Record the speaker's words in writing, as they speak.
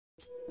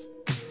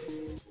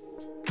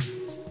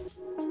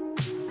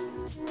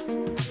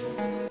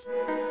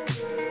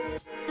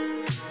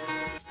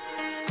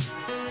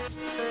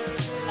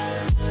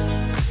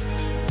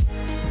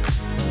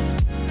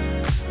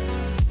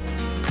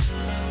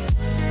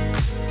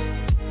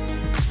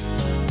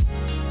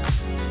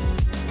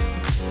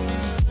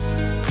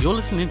You're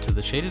listening to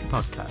The Shaded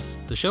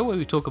Podcast, the show where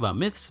we talk about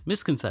myths,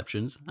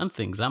 misconceptions, and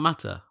things that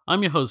matter.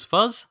 I'm your host,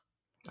 Fuzz.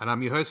 And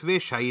I'm your host,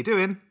 Vish. How you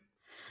doing?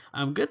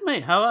 I'm good,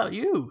 mate. How about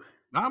you?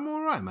 I'm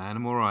all right, man.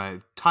 I'm all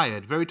right.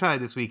 Tired. Very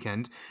tired this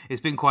weekend. It's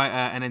been quite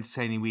an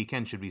entertaining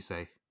weekend, should we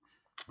say?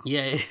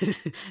 Yeah,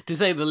 to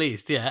say the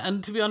least, yeah.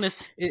 And to be honest,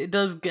 it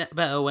does get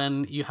better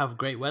when you have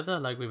great weather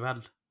like we've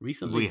had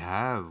recently. We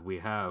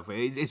have.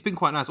 It's been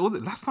quite nice.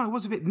 Last night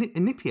was a bit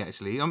nippy,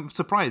 actually. I'm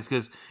surprised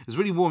because it was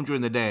really warm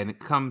during the day, and it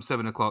comes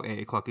 7 o'clock,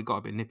 8 o'clock, it got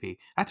a bit nippy.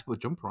 I had to put a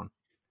jumper on.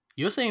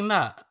 You're saying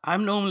that.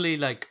 I'm normally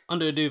like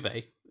under a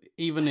duvet,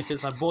 even if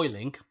it's like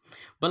boiling.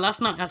 But last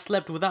night I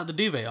slept without the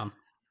duvet on.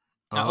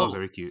 Oh,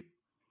 very cute.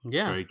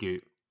 Yeah. Very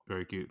cute.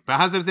 Very cute. But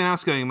how's everything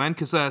else going, man?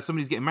 Because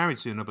somebody's getting married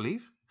soon, I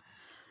believe.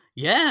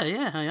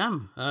 Yeah, I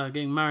am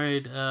getting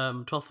married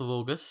 12th of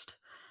August,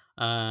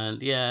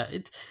 and yeah,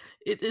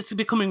 it's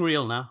becoming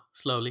real now,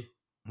 slowly.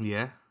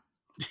 Yeah,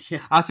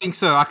 yeah. I think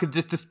so. I could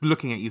just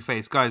looking at your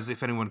face, guys.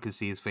 If anyone could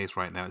see his face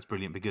right now, it's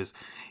brilliant because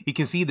you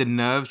can see the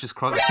nerves just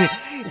cross.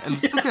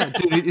 Look at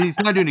that, he's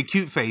now doing a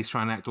cute face,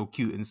 trying to act all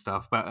cute and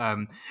stuff.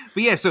 But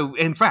yeah. So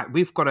in fact,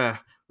 we've got a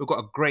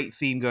great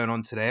theme going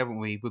on today, haven't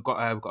we? We've got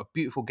a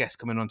beautiful guest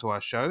coming onto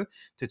our show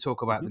to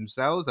talk about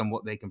themselves and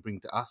what they can bring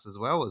to us as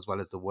well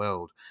as the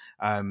world.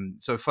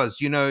 So Fuzz,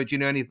 do you know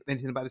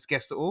anything about this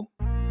guest at all?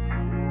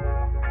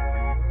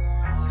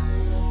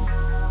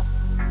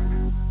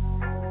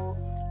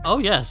 Oh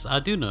yes,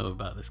 I do know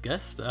about this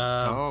guest.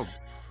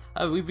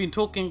 We've been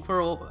talking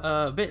for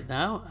a bit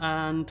now,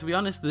 and to be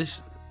honest,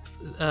 this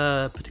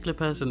particular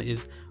person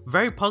is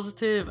very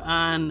positive,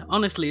 and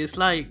honestly, it's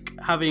like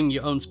having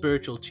your own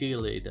spiritual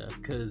cheerleader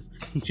because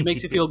she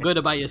makes you feel good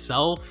about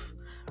yourself,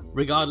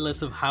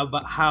 regardless of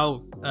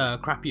how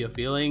crappy you're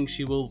feeling.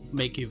 She will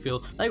make you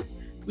feel like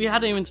we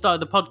hadn't even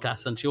started the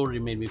podcast, and she already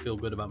made me feel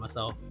good about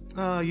myself.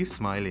 Oh, you're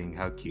smiling.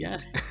 How cute. Yeah.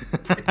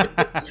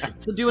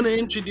 So do you want to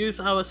introduce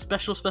our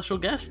special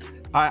guest?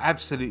 I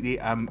absolutely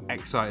am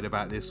excited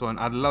about this one.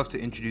 I'd love to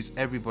introduce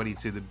everybody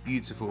to the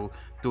beautiful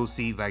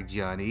Tulsi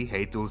Vagjiani.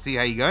 Hey, Tulsi,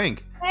 how you going?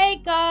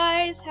 Hey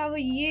guys, how are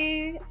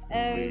you?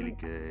 Really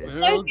good. It's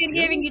so good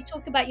hearing you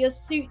talk about your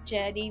suit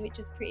journey, which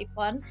is pretty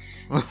fun.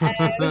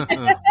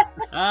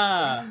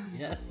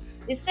 Yes.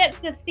 It sets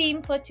the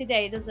theme for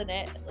today, doesn't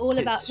it? It's all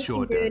about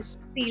looking good,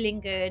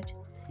 feeling good.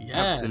 Yeah,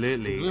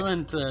 absolutely. We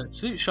went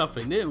suit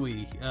shopping, didn't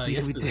we?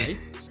 Yesterday. We did.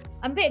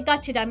 I'm a bit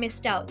gutted I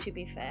missed out, to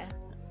be fair.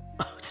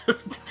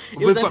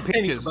 We've got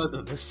pictures. For both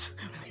of us.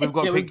 We've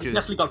got pictures. We've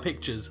definitely got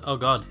pictures. Oh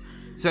God.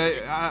 So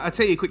I'll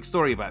tell you a quick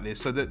story about this.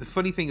 So the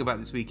funny thing about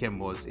this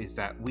weekend is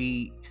that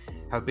we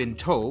have been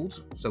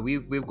told, so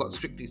we've got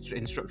strict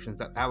instructions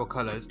that our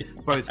colours,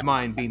 both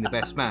mine being the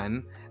best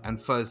man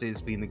and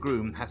Fuzz's being the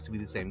groom, has to be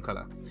the same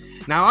colour.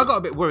 Now I got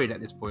a bit worried at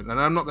this point,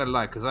 and I'm not going to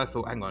lie, because I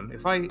thought, hang on,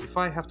 if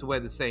I have to wear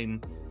the same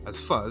as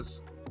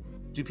Fuzz,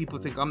 do people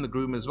think I'm the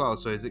groom as well?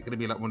 So is it going to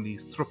be like one of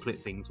these thrupplet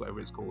things,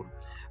 whatever it's called?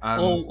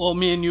 Or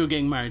me and you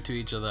getting married to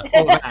each other.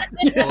 All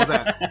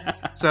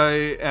that.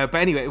 So, but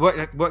anyway, it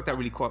worked out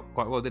really quite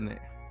well, didn't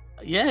it?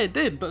 Yeah, it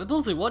did. But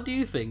also, what do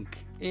you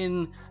think?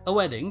 In a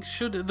wedding,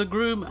 should the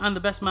groom and the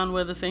best man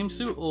wear the same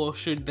suit, or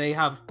should they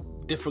have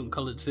different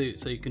coloured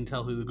suits so you can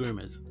tell who the groom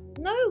is?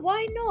 No,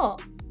 why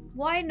not?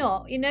 Why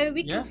not? You know,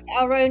 we can set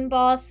our own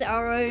bar, set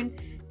our own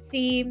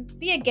theme,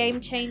 be a game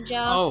changer.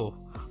 Oh,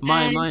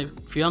 my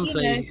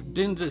fiance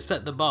didn't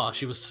set the bar.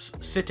 She was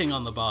sitting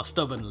on the bar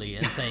stubbornly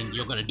and saying,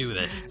 "You're going to do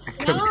this."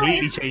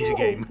 Completely change the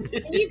game.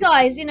 You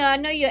guys, I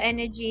know your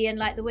energy and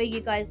like the way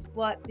you guys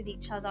work with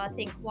each other. I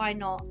think why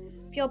not?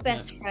 If you're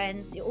best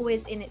friends, you're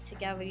always in it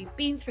together. You've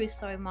been through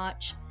so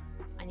much,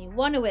 and you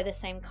want to wear the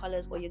same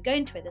colours, or you're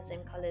going to wear the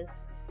same colours.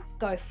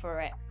 Go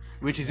for it.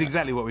 Which is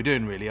exactly what we're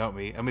doing, really, aren't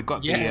we? And we've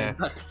got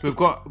exactly. We've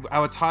got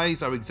our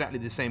ties are exactly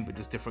the same, but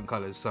just different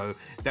colours. So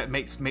that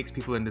makes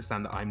people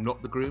understand that I'm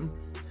not the groom.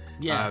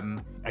 Yeah.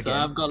 So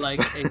I've got like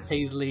a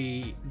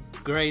paisley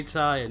grey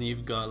tie, and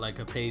you've got like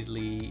a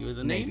paisley. Was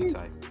it navy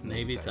tie?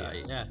 Navy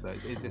tie. Yeah. So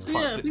it's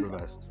quite fit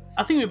reversed.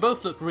 I think we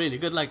both look really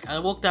good. Like I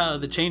walked out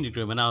of the changing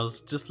room, and I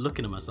was just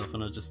looking at myself,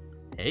 and I was just,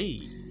 hey.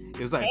 It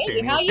was like,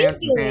 hey, how you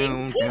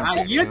doing?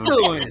 How you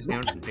doing?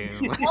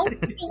 Oh,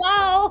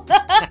 wow.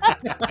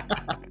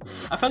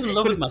 I fell in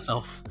love with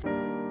myself.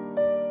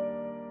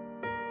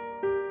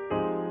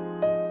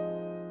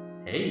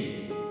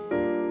 Hey.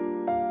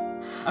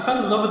 I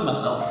fell in love with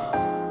myself.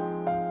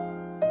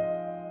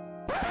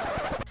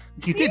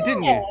 You did,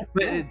 didn't you?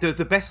 But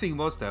the best thing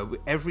was, though,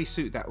 every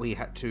suit that we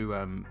had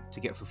to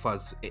get for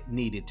Fuzz, it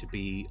needed to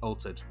be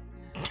altered.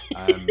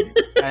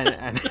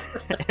 and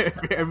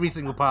every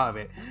single part of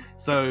it.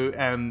 So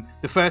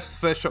the first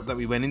shop that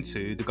we went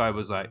into, the guy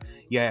was like,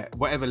 yeah,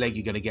 whatever leg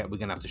you're gonna get, we're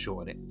gonna have to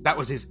shorten it. That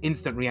was his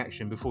instant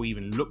reaction before we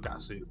even looked at a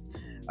suit.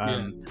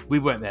 We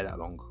weren't there that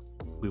long.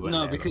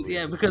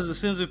 Because as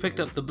soon as we picked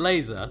up the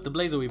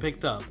blazer we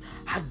picked up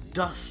had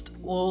dust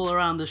all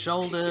around the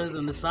shoulders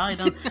and the side.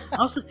 And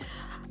I was like,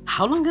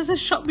 how long has this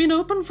shop been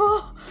open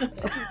for?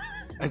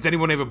 Has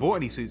anyone ever bought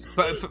any suits?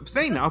 But for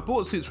saying that, I've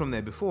bought suits from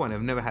there before and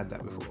I've never had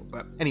that before.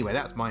 But anyway,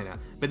 that's minor.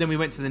 But then we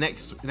went to the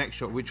next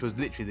shop, which was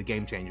literally the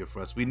game changer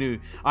for us.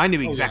 I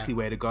knew exactly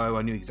where to go.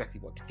 I knew exactly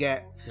what to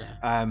get.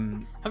 Yeah.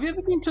 Have you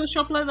ever been to a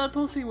shop like that,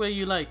 Tulsi, where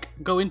you like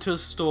go into a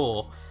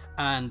store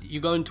and you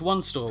go into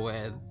one store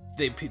where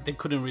they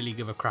couldn't really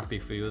give a crap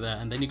if you were there,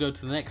 and then you go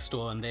to the next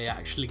store and they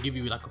actually give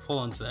you like a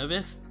full-on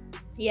service?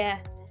 Yeah,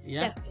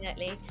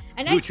 definitely.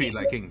 And we treat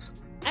like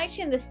kings.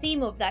 Actually, in the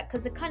theme of that,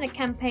 because the kind of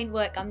campaign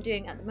work I'm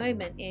doing at the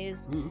moment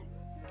is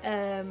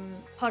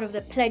part of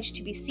the Pledge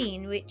to be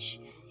Seen, which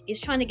is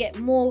trying to get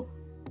more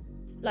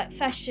like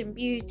fashion,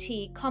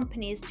 beauty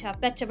companies to have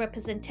better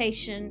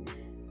representation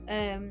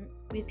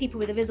with people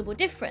with a visible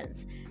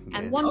difference.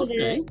 And one of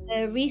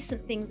the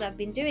recent things I've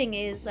been doing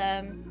is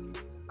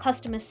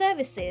customer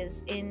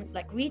services in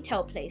like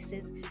retail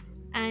places,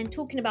 and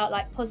talking about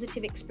like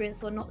positive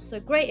experience or not so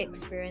great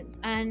experience.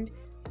 And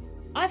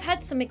I've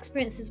had some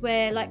experiences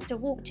where like I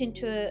walked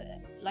into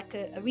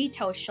a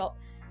retail shop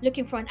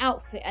looking for an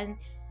outfit, and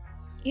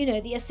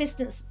the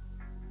assistants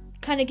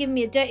kind of give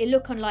me a dirty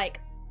look on like,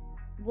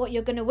 what,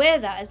 you're gonna wear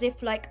that, as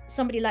if like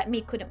somebody like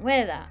me couldn't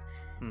wear that.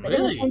 But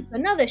then I went to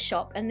another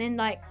shop and then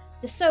like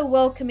they're so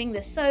welcoming,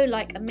 they're so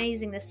like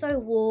amazing, they're so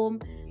warm.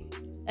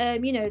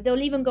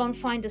 They'll even go and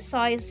find a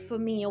size for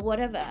me or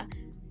whatever.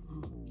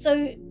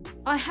 So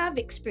I have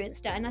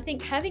experienced that, and I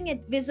think having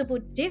a visible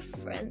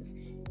difference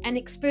and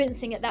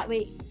experiencing it that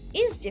way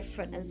is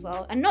different as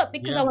well. And not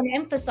because I want to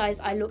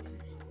emphasize I look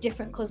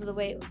different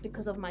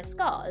because of my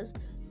scars,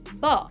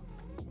 but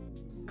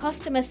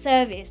customer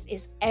service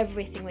is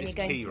everything when you're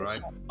going to a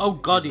shop. Oh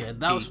god, yeah,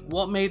 that was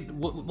what made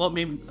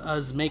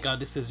us make our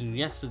decision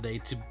yesterday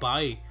to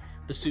buy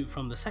the suit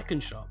from the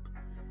second shop.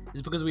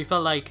 Is because we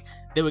felt like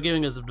they were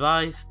giving us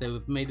advice. They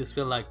made us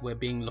feel like we're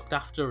being looked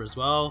after as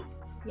well.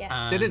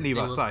 Yeah, they didn't leave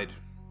our side.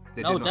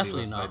 No,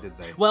 definitely not. Did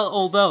they? Well,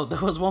 although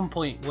there was one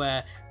point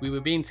where we were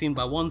being seen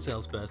by one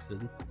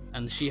salesperson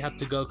and she had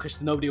to go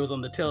because nobody was on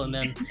the till, and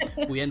then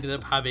we ended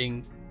up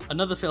having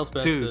another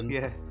salesperson.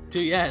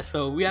 Two,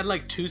 so we had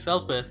like two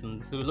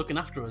salespersons who were looking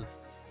after us.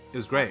 It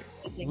was great.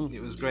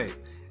 It was great.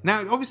 Now,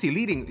 obviously,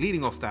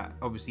 leading off that,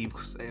 obviously,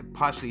 you've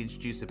partially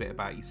introduced a bit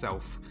about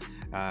yourself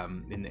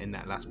in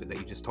that last bit that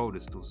you just told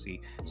us,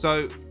 Tulsi.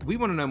 So we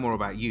want to know more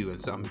about you,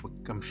 and so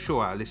I'm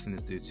sure our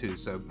listeners do too.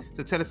 So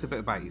tell us a bit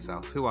about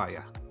yourself. Who are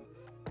you?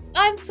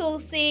 I'm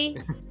Tulsi.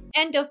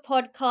 End of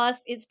podcast.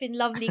 It's been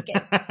lovely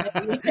getting to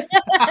know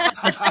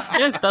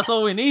you. That's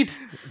all we need.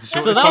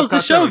 So that was the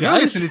show,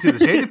 guys. You're listening to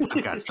the Shady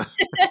Podcast.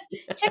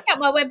 Check out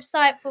my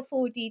website for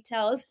full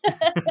details.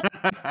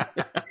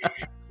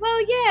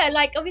 Well, yeah,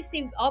 like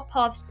obviously our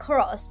paths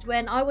crossed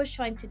when I was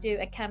trying to do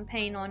a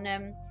campaign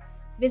on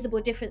visible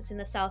difference in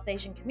the South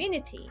Asian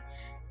community.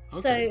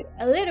 Okay. So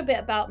a little bit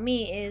about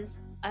me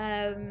is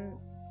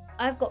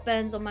I've got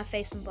burns on my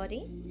face and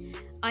body.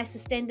 I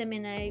sustained them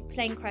in a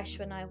plane crash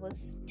when I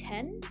was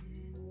 10,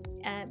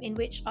 in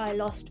which I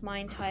lost my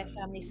entire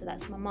family. So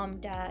that's my mum,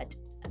 dad,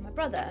 and my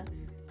brother.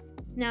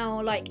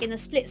 Now, like in a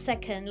split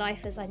second,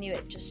 life as I knew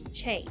it just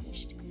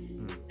changed.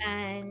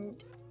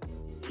 And,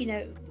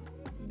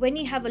 when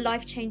you have a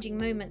life-changing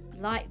moment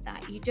like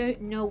that, you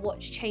don't know what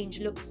change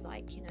looks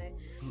like,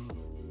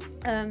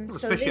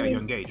 Especially at a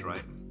young age,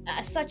 right?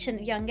 At such a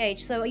young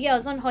age. So, I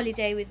was on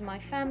holiday with my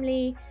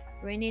family.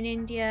 We're in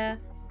India.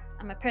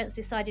 And my parents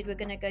decided we're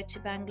going to go to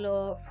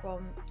Bangalore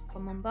from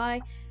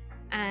Mumbai,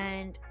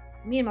 and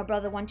me and my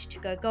brother wanted to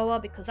go Goa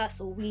because that's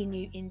all we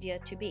knew India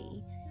to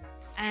be.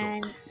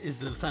 And is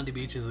the sandy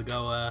beaches of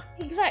Goa?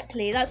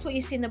 Exactly, that's what you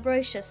see in the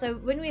brochure. So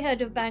when we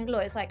heard of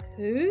Bangalore, it's like,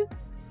 who?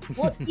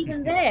 What's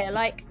even there?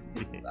 Like,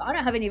 I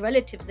don't have any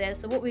relatives there,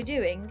 so what we're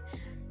doing?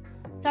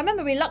 So I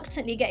remember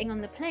reluctantly getting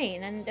on the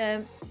plane,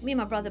 and me and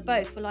my brother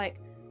both were like,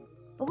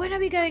 but when are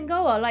we going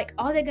Goa? Like,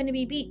 are there going to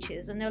be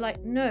beaches? And they're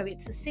like, no,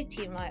 it's a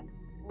city. I'm like,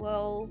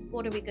 well,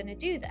 what are we going to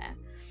do there?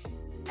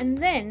 And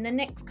then the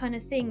next kind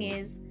of thing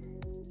is,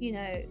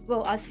 I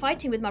was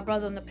fighting with my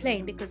brother on the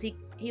plane because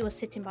he was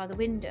sitting by the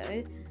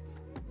window.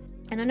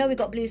 And I know we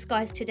got blue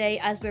skies today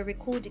as we're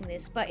recording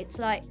this, but it's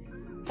like,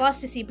 for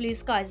us to see blue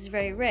skies is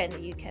very rare in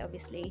the UK,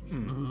 obviously.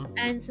 Mm-hmm.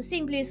 And so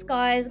seeing blue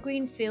skies,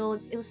 green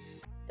fields, it was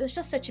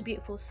just such a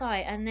beautiful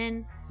sight. And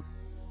then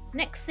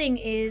next thing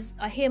is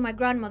I hear my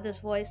grandmother's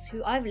voice,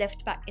 who I've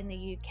left back in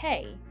the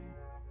UK.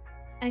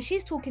 And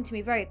she's talking to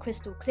me very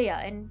crystal clear.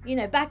 And,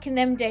 back in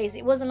them days,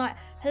 it wasn't like,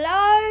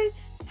 hello,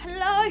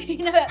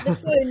 at the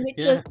phone,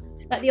 which was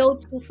like the old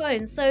school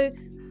phone. So it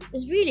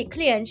was really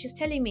clear. And she's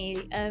telling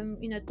me,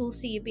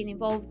 Tulsi, you've been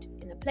involved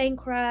in a plane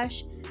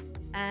crash.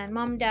 And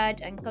mum, dad,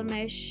 and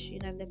Kalmesh,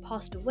 they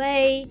passed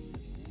away.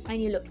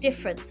 and you look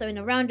different. So in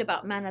a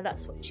roundabout manner,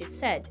 that's what she'd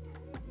said.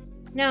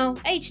 Now,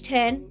 age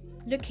 10,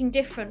 looking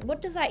different,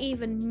 what does that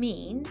even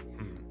mean?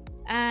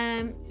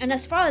 And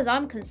as far as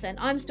I'm concerned,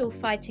 I'm still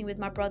fighting with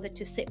my brother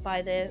to sit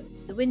by the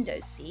window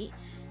seat.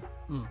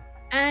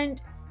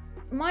 And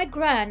my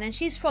gran, and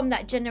she's from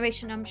that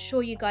generation I'm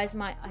sure you guys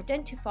might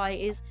identify,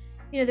 is,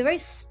 they're very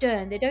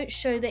stern. They don't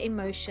show their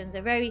emotions.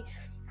 They're very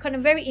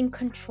in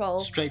control.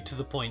 Straight to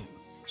the point.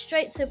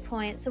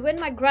 So when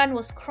my gran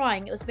was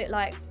crying, it was a bit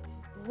like,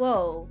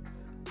 whoa,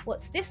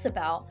 what's this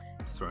about?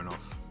 It's thrown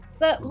off.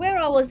 But where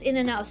I was in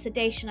and out of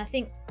sedation, I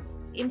think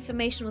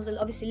information was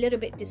obviously a little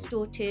bit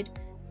distorted.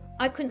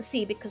 I couldn't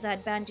see because I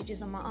had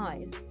bandages on my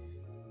eyes.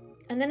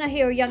 And then I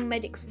hear a young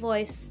medic's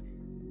voice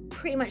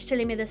pretty much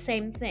telling me the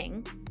same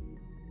thing.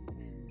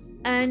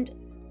 And,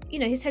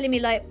 he's telling me,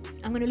 like,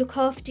 I'm going to look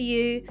after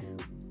you.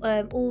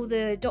 All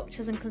the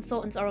doctors and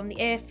consultants are on the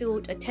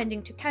airfield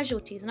attending to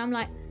casualties. And I'm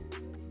like,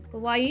 but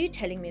why are you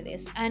telling me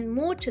this? And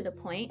more to the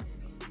point,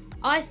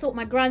 I thought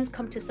my gran's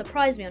come to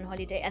surprise me on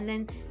holiday. And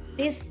then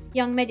this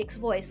young medic's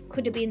voice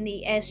could have been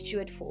the air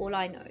steward for all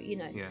I know,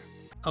 Yeah.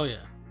 Oh, yeah.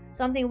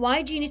 Something,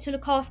 why do you need to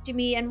look after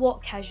me and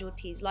what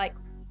casualties? Like,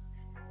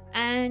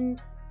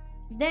 and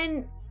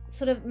then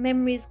sort of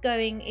memories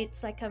going,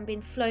 it's like I'm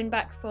being flown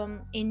back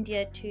from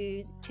India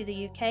to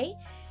the UK,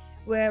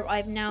 where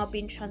I've now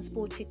been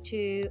transported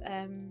to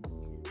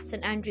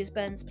St Andrews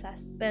Burns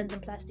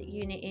and Plastic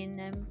Unit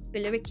in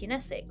Billericay in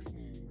Essex.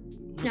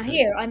 Now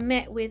here I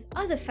met with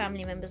other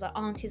family members, like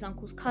aunties,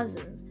 uncles,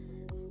 cousins,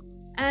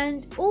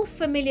 and all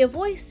familiar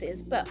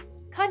voices, but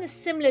kind of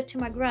similar to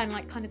my gran,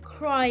 like kind of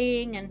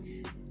crying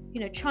and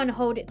trying to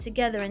hold it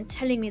together and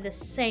telling me the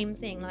same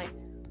thing, like,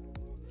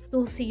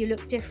 Tulsi, you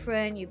look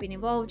different, you've been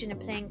involved in a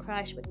plane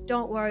crash, but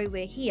don't worry,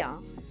 we're here.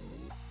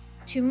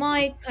 To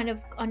my kind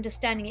of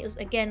understanding, it was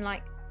again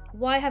like,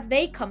 why have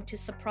they come to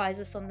surprise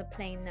us on the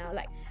plane now?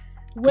 Like,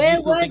 where you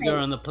still were think they? you're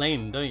on the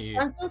plane, don't you?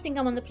 I still think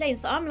I'm on the plane.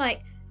 So I'm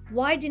like,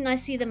 why didn't I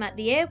see them at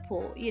the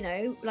airport?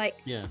 Like,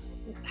 Yeah.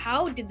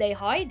 How did they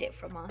hide it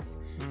from us?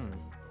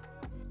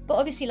 But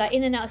obviously, like,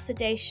 in and out of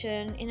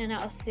sedation, in and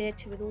out of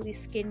theatre with all these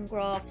skin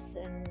grafts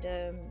and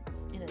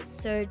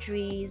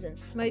surgeries and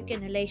smoke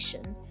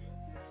inhalation.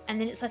 And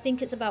then I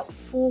think it's about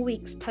 4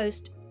 weeks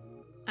post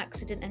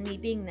accident and me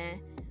being there,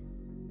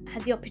 I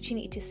had the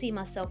opportunity to see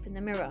myself in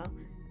the mirror.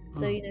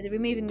 So they're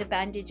removing the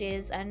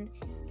bandages, and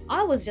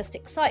I was just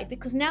excited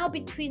because now,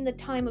 between the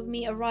time of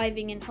me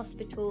arriving in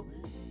hospital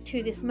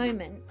to this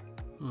moment,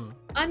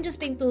 I'm just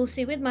being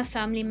Tulsi with my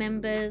family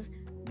members,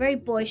 very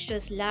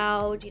boisterous,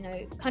 loud,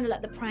 kind of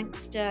like the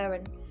prankster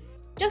and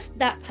just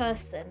that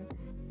person.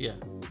 Yeah.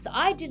 So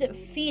I didn't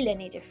feel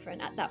any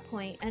different at that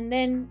point. And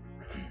then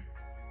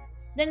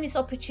this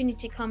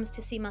opportunity comes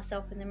to see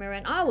myself in the mirror,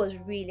 and I was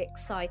really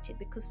excited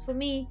because for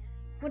me,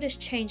 what does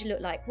change look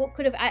like? What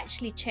could have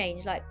actually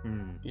changed? Like,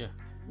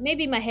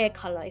 maybe my hair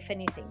color, if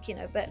anything,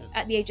 but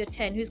at the age of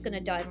 10, who's going to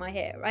dye my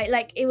hair, right?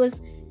 Like, it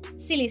was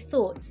silly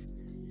thoughts.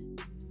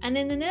 And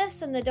then the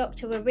nurse and the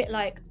doctor were a bit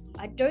like,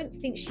 I don't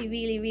think she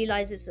really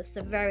realizes the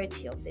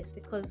severity of this,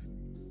 because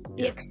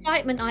the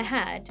excitement I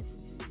had,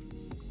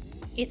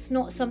 it's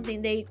not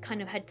something they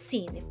kind of had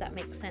seen, if that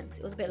makes sense.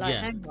 It was a bit like,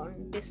 hang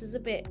on, this is a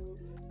bit,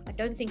 I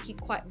don't think you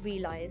quite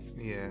realize.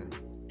 Yeah.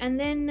 And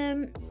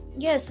then,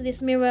 so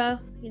this mirror,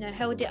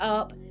 held it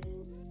up.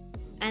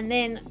 And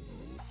then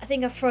I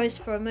think I froze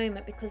for a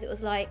moment because it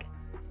was like,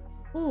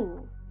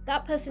 ooh,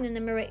 that person in the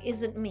mirror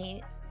isn't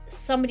me.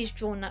 Somebody's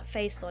drawn that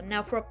face on.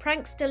 Now, for a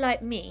prankster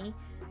like me,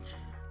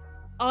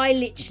 I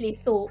literally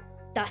thought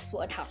that's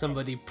what had happened.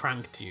 Somebody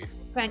pranked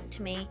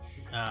me.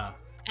 Ah.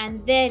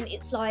 And then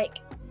it's like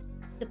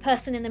the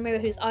person in the mirror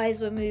whose eyes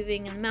were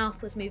moving and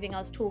mouth was moving, I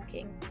was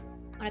talking.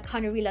 And I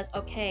kind of realized,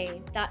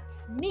 okay,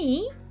 that's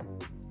me.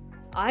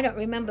 I don't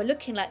remember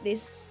looking like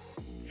this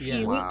a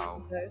few weeks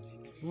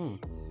ago.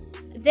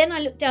 Then I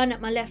looked down at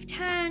my left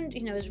hand,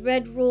 it was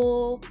red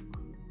raw,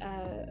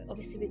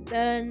 obviously with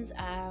burns.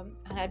 I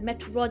had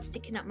metal rods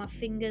sticking out my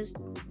fingers.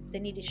 They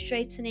needed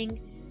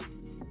straightening.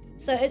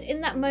 So in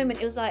that moment,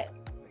 it was like,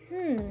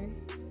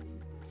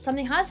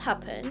 something has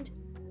happened.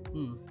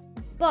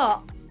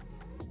 But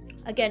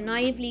again,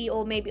 naively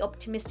or maybe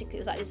optimistically, it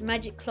was like this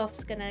magic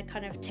cloth's going to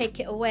kind of take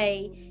it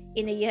away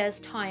in a year's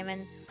time.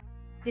 And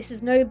this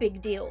is no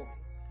big deal.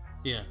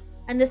 Yeah.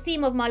 And the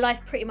theme of my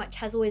life pretty much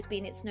has always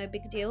been it's no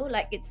big deal.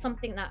 Like, it's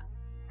something that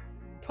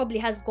probably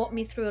has got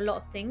me through a lot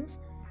of things.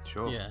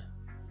 Sure. Yeah.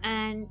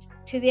 And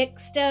to the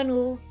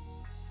external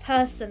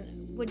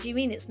person, what do you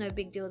mean it's no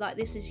big deal? Like,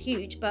 this is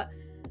huge. But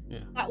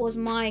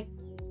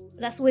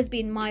that's always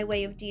been my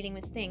way of dealing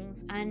with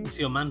things. And it's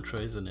your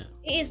mantra, isn't it?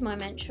 It is my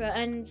mantra.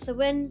 And so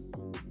when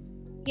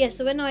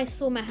I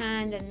saw my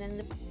hand and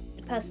then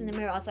the person in the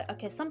mirror, I was like,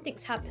 okay,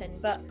 something's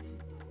happened. But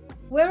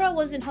where I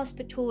was in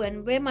hospital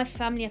and where my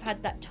family have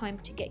had that time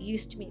to get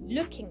used to me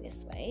looking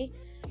this way,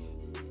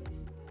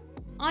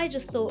 I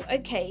just thought,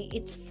 okay,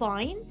 it's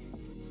fine.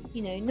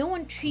 No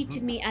one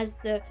treated me as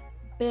the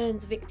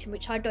burns victim,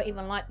 which I don't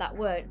even like that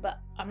word, but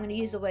I'm going to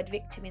use the word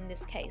victim in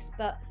this case.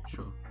 But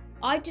sure.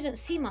 I didn't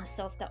see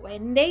myself that way,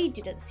 and they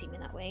didn't see me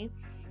that way.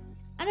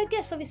 And I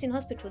guess obviously in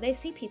hospital they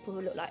see people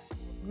who look like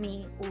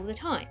me all the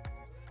time.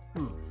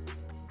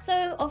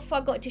 So off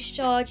I got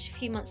discharged a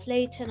few months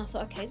later, and I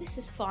thought, okay, this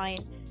is fine.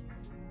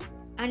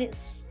 And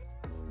it's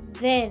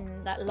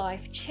then that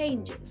life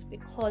changes,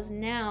 because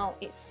now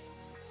it's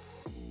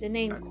the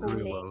name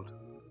calling,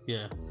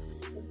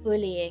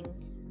 bullying,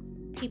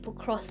 people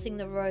crossing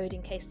the road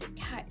in case they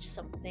catch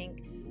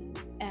something,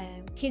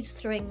 kids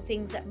throwing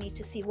things at me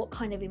to see what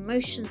kind of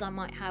emotions I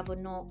might have or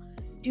not.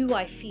 Do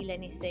I feel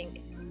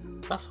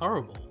anything? That's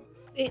horrible.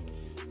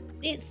 It's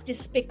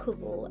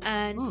despicable.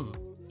 And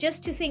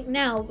just to think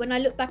now, when I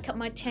look back at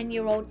my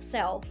 10-year-old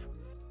self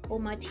or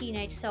my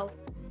teenage self,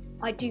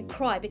 I do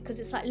cry, because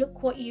it's like,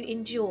 look what you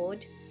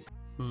endured,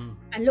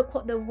 and look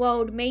what the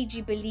world made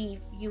you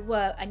believe you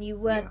were, and you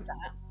weren't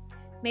that.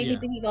 Made me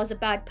believe I was a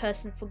bad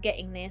person for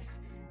getting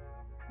this.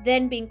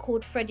 Then being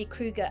called Freddy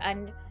Krueger,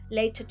 and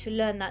later to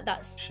learn that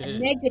that's a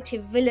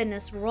negative,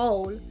 villainous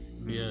role.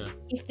 Yeah.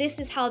 If this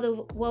is how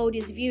the world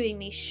is viewing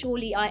me,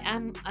 surely I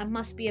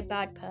must be a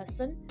bad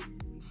person.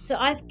 So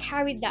I've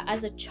carried that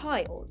as a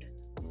child.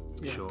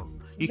 Sure.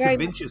 You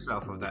convince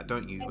yourself of that,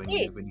 don't you? When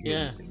you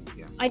hear these things.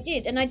 Yeah. I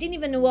did, and I didn't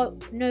even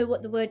know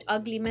what the word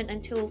ugly meant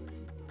until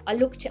I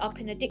looked it up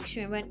in a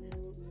dictionary and went,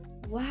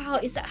 wow,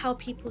 is that how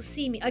people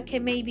see me? Okay,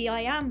 maybe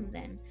I am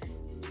then.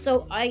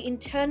 So I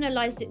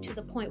internalized it to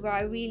the point where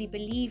I really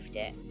believed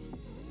it.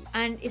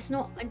 And it's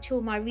not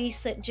until my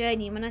recent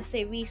journey, when I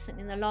say recent,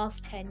 in the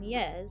last 10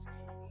 years,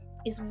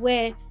 is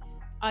where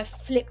I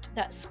flipped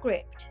that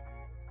script.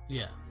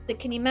 Yeah. So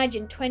can you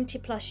imagine 20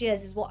 plus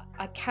years is what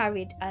I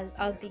carried as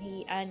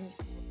ugly and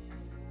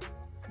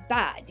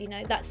bad, you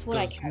know, that's what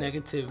those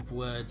negative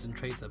words and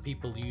traits that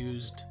people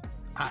used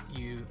at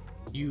you,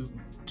 you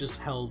just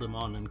held them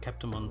on and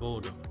kept them on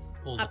board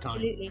all the time.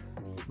 Absolutely.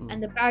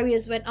 And the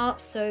barriers went up,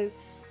 so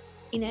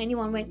you know,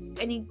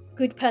 any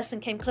good person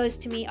came close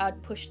to me,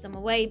 I'd push them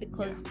away,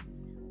 because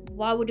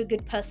why would a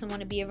good person want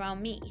to be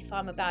around me if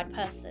I'm a bad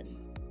person?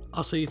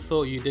 Oh, so you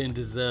thought you didn't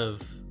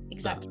deserve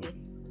exactly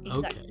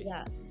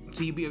that.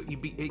 So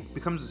it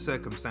becomes a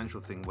circumstantial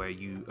thing where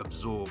you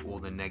absorb all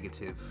the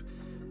negative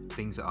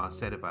things that are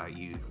said about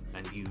you,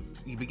 and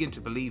you begin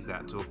to believe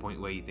that to a point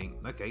where you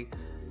think, okay,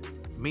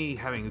 me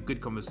having a good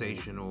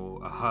conversation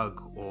or a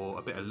hug or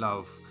a bit of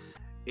love,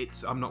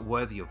 I'm not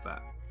worthy of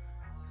that.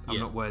 I'm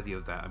not worthy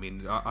of that. I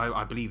mean,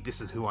 I believe this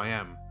is who I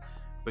am,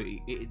 but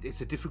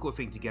it's a difficult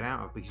thing to get out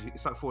of, because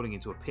it's like falling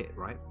into a pit,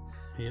 right?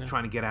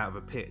 Trying to get out of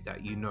a pit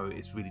that you know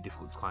it's really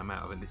difficult to climb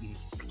out of, and you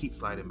keep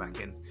sliding back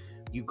in.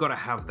 You've got to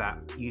have that.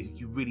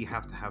 You really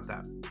have to have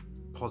that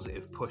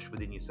positive push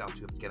within yourself to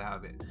be able to get out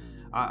of it.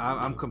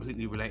 I'm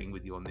completely relating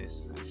with you on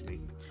this,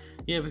 actually.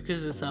 Yeah,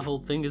 because it's that whole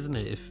thing, isn't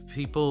it? If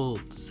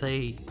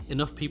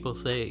enough people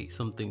say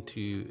something to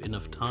you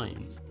enough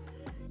times,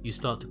 you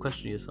start to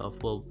question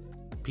yourself. Well,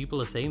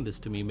 people are saying this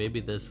to me. Maybe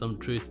there's some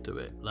truth to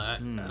it.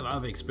 Like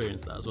I've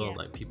experienced that as well.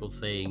 Like people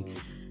saying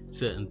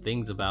certain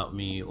things about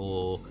me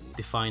or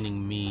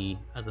defining me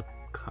as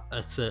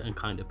a certain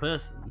kind of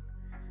person.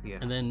 Yeah.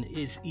 And then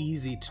it's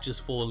easy to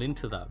just fall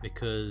into that,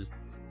 because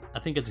I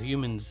think as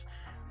humans,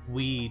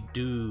 we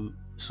do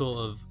sort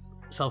of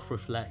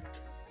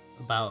self-reflect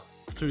about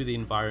through the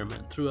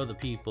environment, through other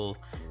people,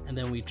 and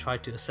then we try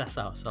to assess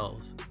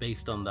ourselves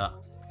based on that.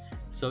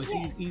 So it's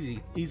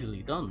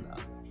easily done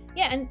that.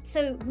 Yeah, and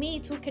so me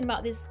talking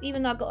about this,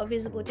 even though I've got a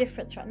visible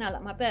difference right now,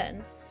 like my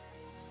burns,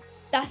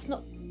 that's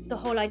not the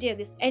whole idea of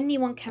this.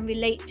 Anyone can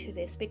relate to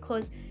this,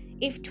 because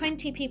if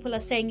 20 people are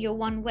saying you're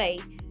one way,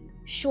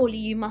 surely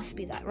you must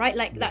be that, right?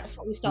 Like that's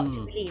what we start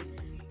to believe.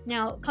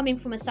 Now, coming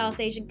from a South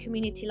Asian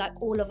community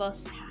like all of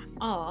us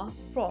are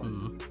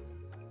from,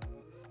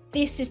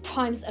 this is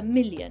times a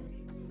million.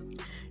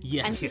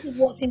 Yes. And this is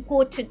what's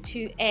important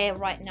to air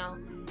right now.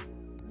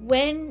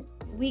 When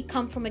we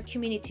come from a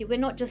community, we're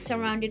not just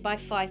surrounded by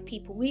 5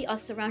 people, we are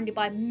surrounded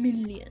by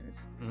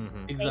millions.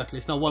 Exactly.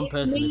 It's not one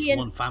person, it's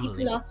one family.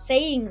 People are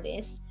saying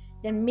this,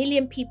 then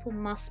million people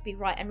must be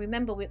right. And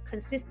remember, we're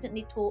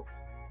consistently taught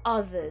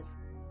others,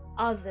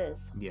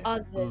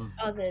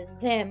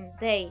 them,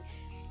 they.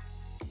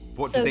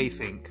 What do they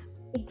think?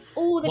 It's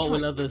all the time. What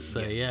will others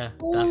say? Yeah,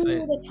 all that's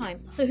it. the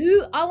time. So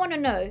I want to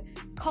know,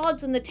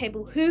 cards on the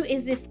table, who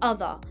is this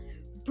other?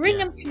 Bring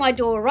them to my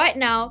door right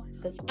now,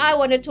 because I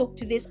want to talk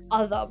to this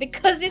other,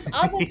 because this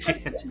other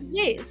doesn't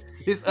exist.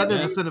 This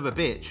other's a son of a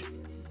bitch.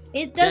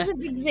 It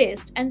doesn't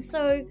exist. And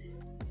so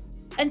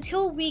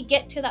until we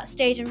get to that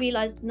stage and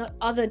realize no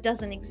other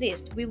doesn't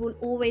exist, we will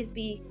always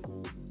be,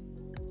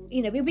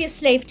 we'll be a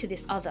slave to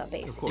this other,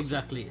 basically.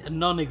 Exactly. A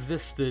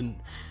non-existent,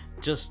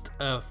 just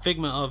a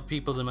figment of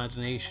people's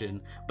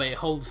imagination, but it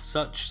holds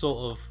such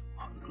sort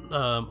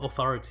of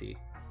authority.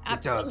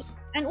 Absolutely. It does.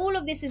 And all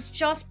of this is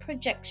just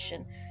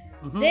projection.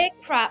 Their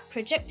crap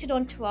projected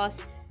onto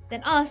us,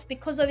 then us,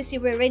 because obviously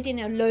we're already in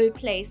a low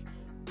place,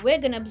 we're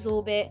going to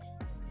absorb it,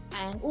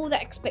 and all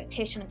that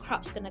expectation and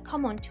crap's going to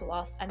come onto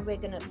us, and we're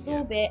going to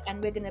absorb it,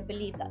 and we're going to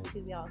believe that's who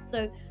we are.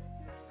 So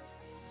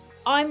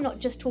I'm not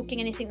just talking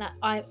anything that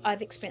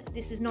I've experienced.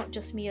 This is not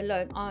just me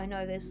alone. I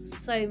know there's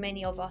so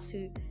many of us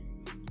who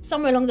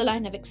somewhere along the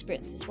line have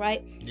experienced this,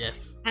 right?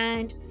 Yes.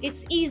 And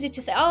it's easy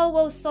to say, oh,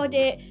 well, sod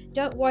it,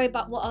 don't worry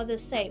about what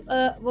others say.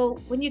 Well,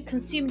 when you're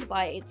consumed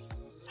by it,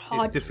 it's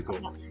hard. It's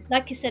difficult.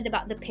 Like you said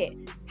about the pit.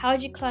 How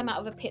do you climb out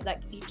of a pit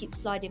that you keep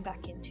sliding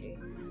back into?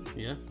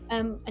 Yeah.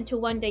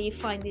 Until one day you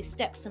find these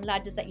steps and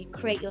ladders that you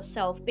create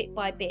yourself bit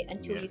by bit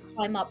until you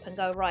climb up and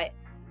go, right,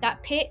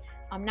 that pit,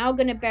 I'm now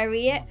going to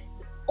bury it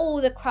with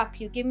all the crap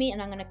you give me,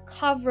 and I'm going to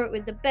cover it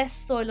with the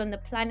best soil on the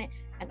planet,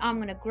 and I'm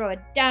going to grow a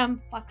damn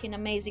fucking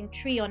amazing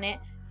tree on it.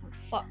 And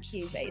fuck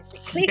you,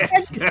 basically.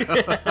 Yes.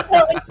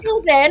 So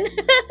until then,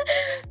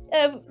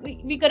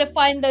 we got to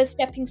find those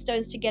stepping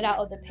stones to get out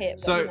of the pit.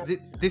 So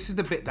this is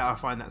the bit that I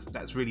find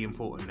that's really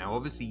important. Now,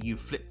 obviously, you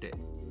flipped it.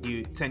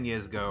 You 10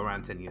 years ago,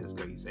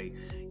 you say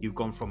you've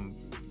gone from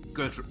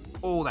going through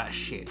all that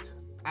shit,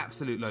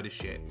 absolute load of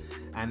shit,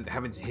 and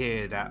having to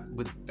hear that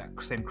with that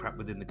same crap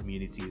within the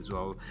community as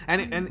well.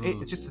 And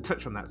it, just to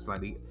touch on that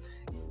slightly,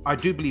 I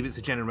do believe it's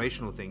a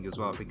generational thing as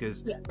well,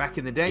 because back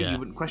in the day you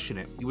wouldn't question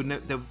it. You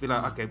wouldn't. They'd be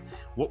like, okay,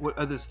 what would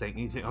others think?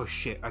 And you think, oh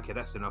shit, okay,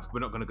 that's enough.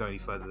 We're not going to go any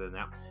further than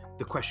that.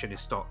 The question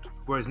is stopped.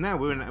 Whereas now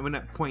we're in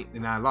that point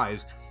in our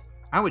lives,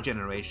 our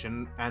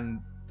generation, and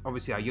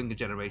obviously our younger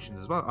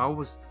generations as well, are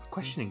always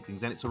questioning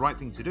things, and it's the right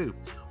thing to do.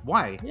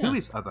 Why? Who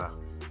is other?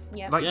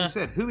 Like you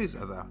said, who is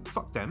other?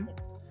 Fuck them.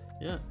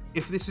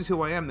 If this is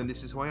who I am, then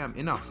this is who I am.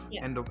 Enough.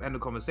 End of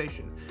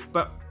conversation.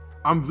 But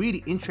I'm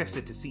really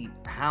interested to see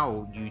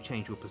how you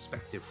change your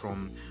perspective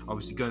from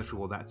obviously going through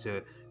all that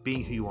to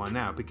being who you are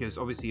now, because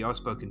obviously I've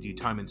spoken to you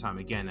time and time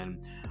again,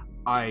 and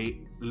I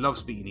love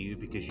speaking to you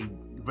because you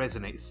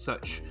resonate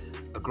such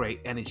a great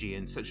energy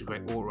and such a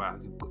great aura.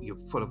 You're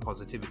full of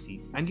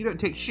positivity and you don't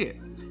take shit,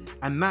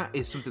 and that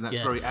is something that's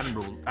very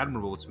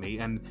admirable to me.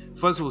 And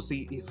Fuzz will tell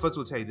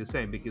you the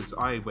same, because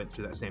I went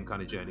through that same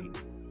kind of journey,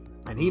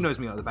 and he knows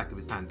me like the back of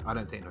his hand. I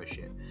don't take no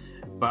shit.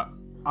 But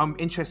I'm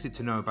interested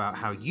to know about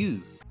how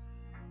you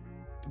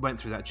went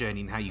through that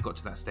journey and how you got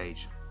to that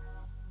stage.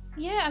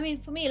 I mean,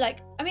 for me,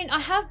 I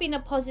have been a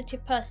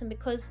positive person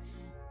because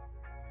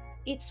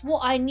it's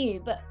what I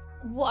knew, but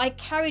what I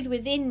carried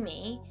within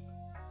me,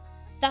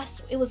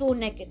 it was all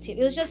negative.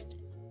 It was just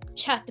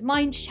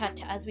mind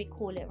chatter, as we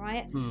call it,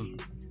 right?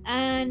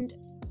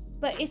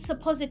 But it's the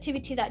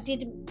positivity that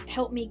did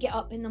help me get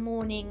up in the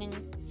morning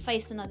and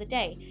face another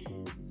day.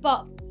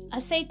 But I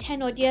say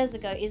 10 odd years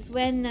ago is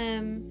when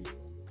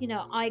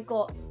I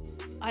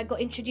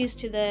got introduced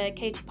to the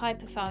Katie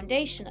Piper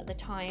Foundation at the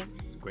time.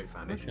 Great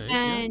foundation.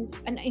 And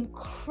an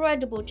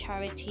incredible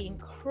charity,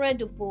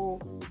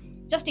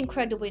 just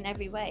incredible in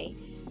every way.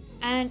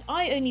 And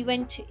I only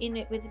went in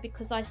it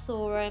because I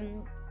saw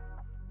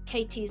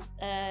Katie's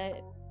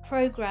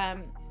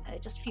program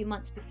just a few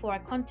months before I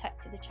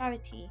contacted the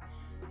charity.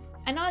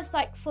 And I was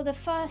like, for the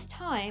first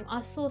time,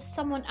 I saw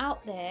someone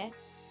out there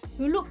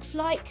who looks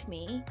like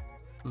me,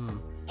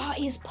 but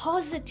is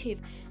positive,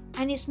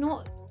 and it's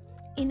not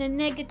in a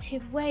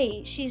negative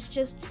way. She's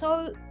just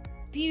so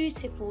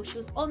beautiful. She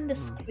was on the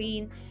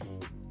screen,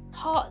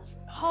 heart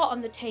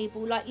on the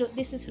table, like, look,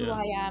 this is who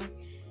I am.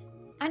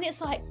 And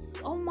it's like,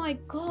 oh my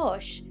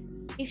gosh,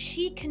 if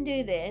she can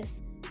do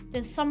this,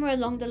 then somewhere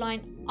along the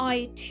line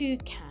I too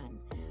can.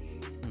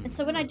 And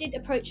so when I did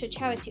approach a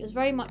charity, it was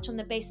very much on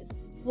the basis,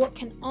 what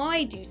can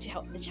I do to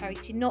help the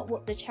charity, not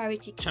what the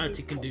charity can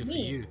do for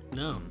you.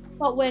 No.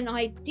 But when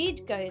I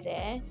did go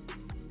there,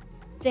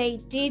 they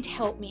did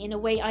help me in a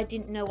way I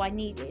didn't know I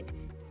needed.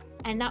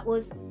 And that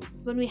was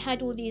when we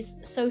had all these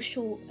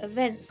social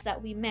events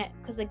that we met,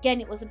 because again,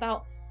 it was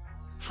about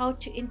how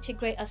to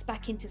integrate us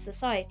back into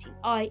society,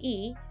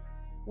 i.e.,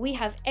 we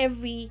have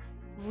every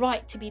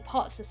right to be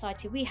part of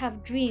society. We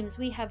have dreams,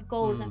 we have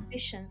goals,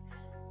 ambitions.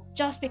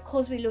 Just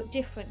because we look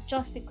different,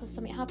 just because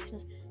something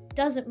happens,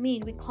 doesn't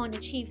mean we can't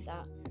achieve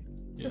that.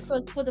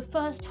 So for the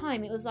first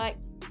time, it was like,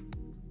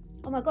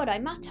 oh my God, I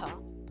matter.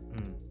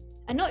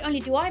 And not only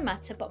do I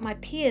matter, but my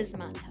peers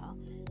matter.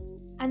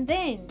 And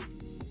then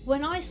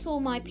when I saw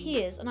my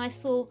peers and I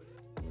saw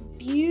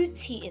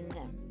beauty in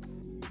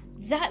them,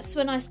 that's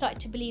when I started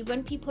to believe.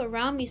 When people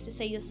around me used to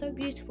say, you're so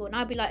beautiful, and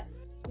I'd be like,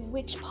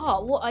 which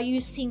part? What are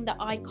you seeing that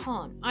I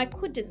can't? I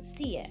couldn't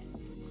see it.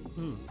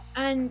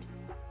 And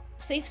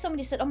so if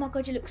somebody said, oh my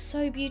God, you look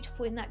so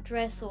beautiful in that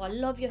dress, or I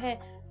love your hair,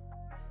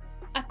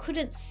 I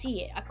couldn't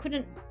see it. I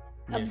couldn't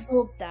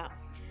absorb that.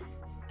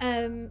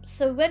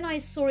 So when I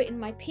saw it in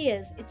my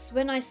peers, it's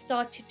when I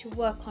started to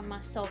work on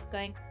myself,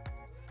 going,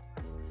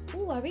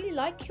 oh, I really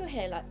like your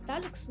hair, like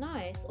that looks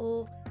nice,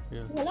 or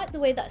oh, I like the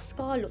way that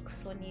scar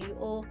looks on you,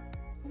 or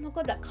oh my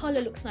God, that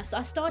color looks nice. So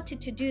I started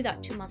to do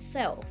that to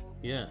myself.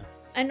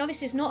 And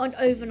obviously it's not an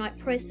overnight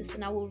process,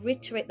 and I will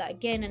reiterate that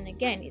again and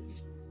again.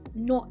 It's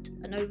not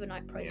an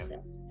overnight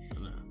process.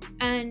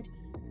 And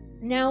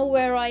now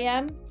where I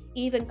am,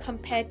 even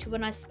compared to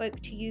when I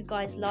spoke to you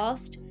guys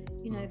last,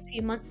 a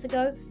few months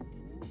ago,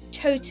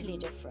 totally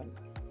different.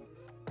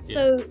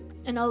 So,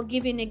 and I'll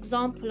give you an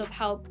example of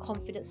how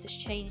confidence has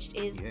changed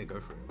is, go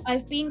for it.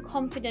 I've been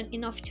confident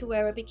enough to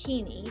wear a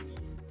bikini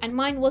And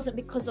mine wasn't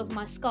because of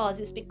my scars,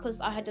 it's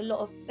because I had a lot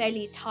of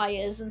belly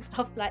tires and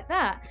stuff like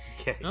that.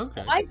 Okay.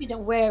 Okay. I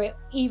didn't wear it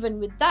even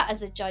with that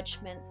as a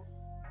judgment.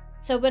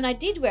 So when I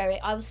did wear it,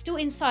 I was still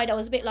inside. I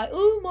was a bit like,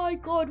 oh my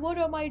God, what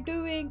am I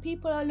doing?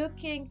 People are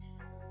looking.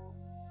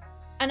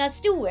 And I'd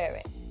still wear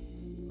it.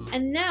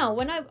 And now,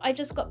 when I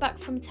just got back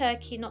from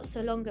Turkey not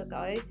so long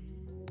ago,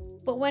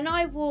 but when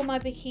I wore my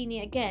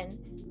bikini again,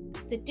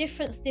 the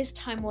difference this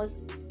time was,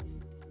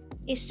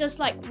 it's just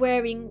like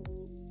wearing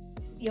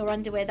your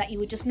underwear that you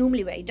would just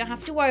normally wear. You don't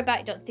have to worry about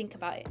it, don't think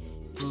about it.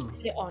 Just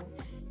put it on.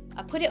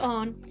 I put it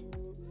on,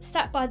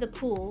 sat by the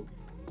pool,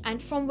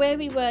 and from where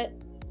we were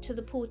to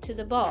the pool to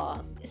the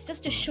bar, it's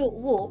just a short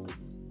walk.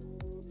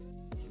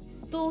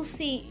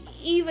 Tulsi,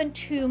 even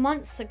 2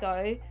 months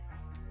ago,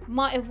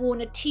 might have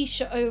worn a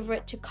t-shirt over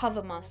it to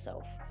cover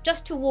myself,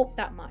 just to walk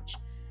that much.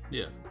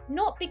 Yeah.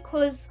 Not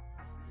because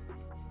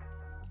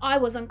I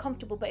was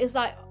uncomfortable, but it's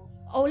like,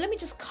 oh, let me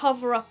just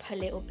cover up a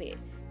little bit,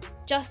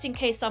 just in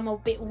case I'm a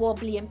bit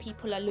wobbly and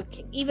people are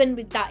looking, even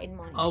with that in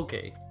mind.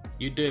 Okay.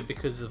 You do it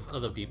because of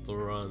other people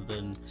rather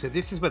than... So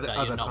this is where the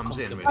other comes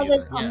in, really.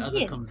 Other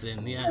comes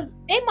in, yeah. So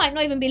they might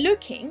not even be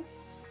looking,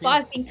 but Yeah.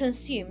 I've been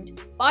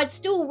consumed. But I'd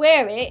still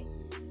wear it,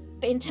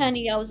 but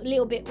internally I was a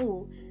little bit,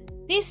 ooh.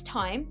 This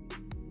time,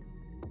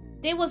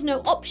 there was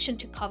no option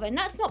to cover. And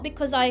that's not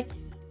because I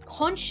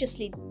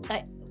consciously,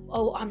 like,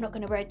 oh, I'm not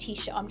going to wear a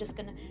t-shirt, I'm just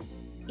going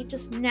to... It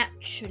just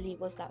naturally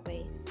was that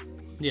way.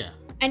 Yeah.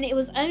 And it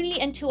was only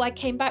until I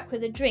came back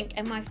with a drink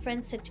and my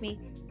friend said to me,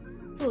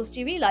 Tools, do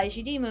you realise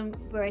you didn't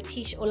even wear a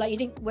t-shirt, or like you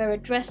didn't wear a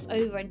dress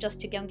over and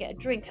just to go and get a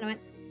drink? And I went,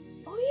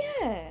 oh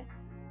yeah.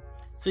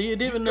 So you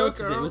didn't even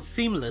notice it was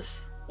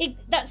seamless.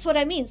 That's what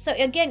I mean. So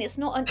again, it's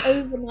not an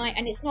overnight,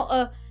 and it's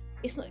not,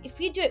 if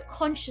you do it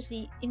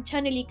consciously,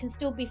 internally you can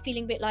still be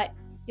feeling a bit like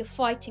you're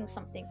fighting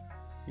something.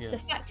 Yeah. The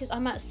fact is,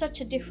 I'm at such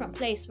a different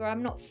place where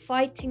I'm not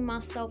fighting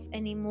myself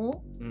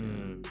anymore.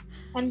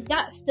 And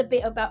that's the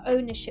bit about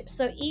ownership.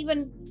 So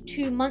even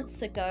 2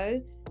 months ago,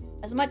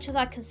 as much as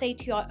I can say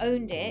to you I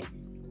owned it,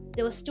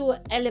 there was still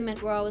an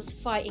element where I was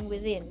fighting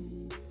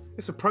within.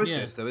 It's a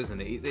process, though, isn't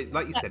it?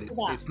 Like you said,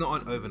 it's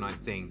not an overnight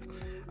thing.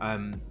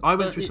 I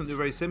went through something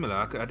very similar.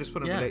 I just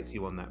want to relate to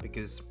you on that,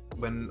 because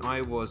when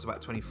I was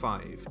about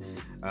 25,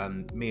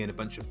 me and a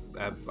bunch of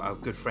our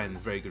good friends,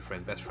 very good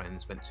friends, best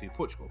friends, went to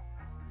Portugal.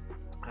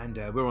 And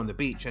we were on the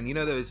beach, and you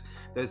know those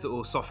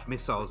little soft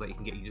missiles that you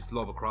can get, you just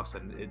lob across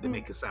and they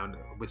make a sound,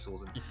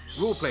 whistles, and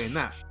we're all playing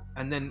that.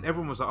 And then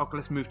everyone was like, okay,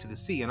 let's move to the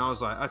sea. And I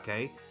was like,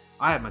 okay.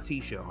 I had my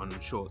t-shirt on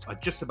and shorts. I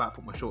just about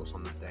put my shorts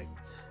on that day.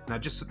 Now,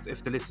 just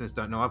if the listeners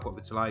don't know, I've got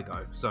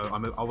vitiligo, so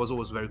I was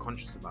always very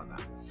conscious about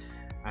that.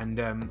 And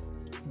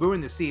we were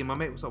in the sea, and my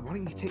mate was like, why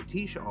don't you take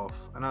t-shirt off?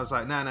 And I was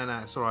like, no,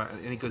 it's all right.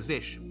 And he goes,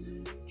 Vish,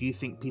 do you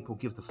think people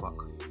give the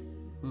fuck?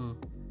 And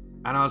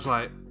I was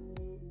like,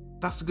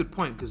 that's a good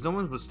point, because no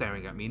one was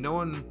staring at me. No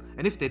one,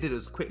 and if they did, it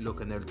was a quick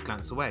look and they would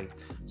glance away.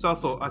 So I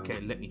thought,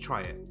 okay, let me try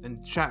it.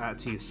 And shout out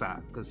to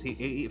Yasat, because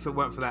if it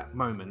weren't for that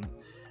moment,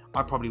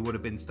 I probably would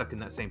have been stuck in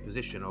that same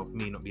position of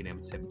me not being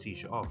able to take my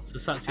t-shirt off. So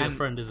that's your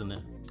friend, isn't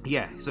it?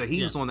 Yeah, so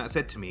he was the one that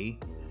said to me,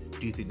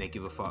 do you think they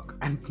give a fuck?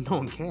 And no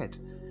one cared.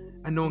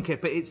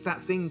 But it's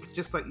that thing,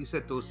 just like you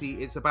said,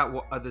 Tulsi, it's about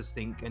what others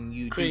think, and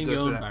you creating do go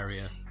your through own that.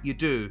 barrier. You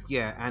do,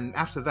 yeah. And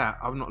after that,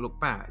 I've not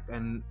looked back,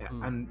 and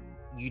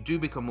you do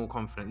become more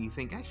confident. You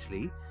think,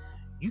 actually,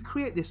 you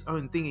create this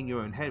own thing in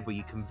your own head where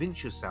you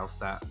convince yourself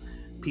that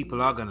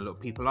people are going to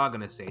look, people are going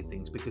to say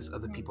things because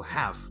other people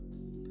have.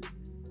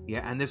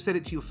 Yeah, and they've said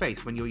it to your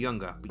face when you're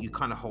younger, but you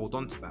kind of hold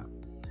on to that.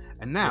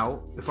 And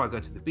now, if I go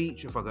to the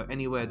beach, if I go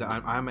anywhere that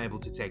I'm able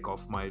to take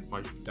off my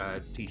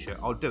t-shirt,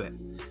 I'll do it.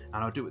 And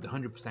I'll do it with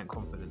 100%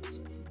 confidence.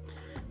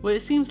 Well,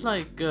 it seems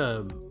like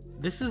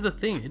this is the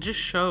thing. It just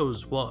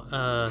shows what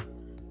a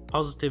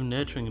positive,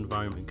 nurturing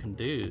environment can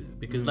do.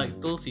 Because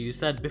like Tulsi, you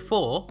said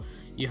before,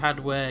 you had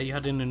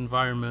an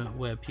environment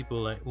where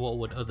people like, what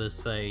would others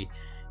say?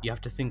 You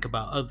have to think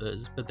about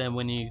others. But then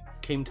when you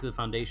came to the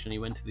foundation, you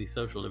went to these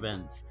social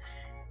events,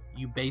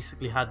 you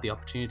basically had the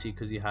opportunity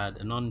because you had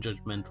a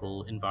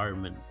non-judgmental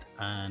environment,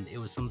 and it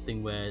was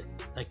something where,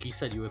 like you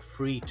said, you were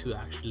free to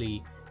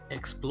actually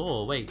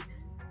explore. Wait,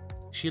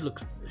 she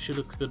looks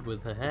good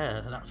with her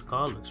hair. That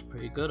scar looks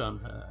pretty good on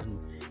her,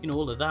 and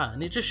all of that.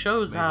 And it just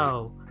shows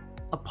how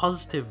a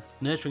positive,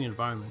 nurturing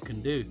environment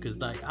can do. Because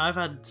like I've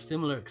had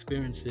similar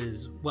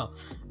experiences. Well,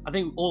 I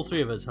think all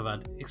three of us have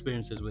had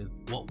experiences with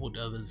what would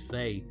others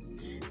say,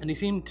 and they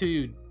seem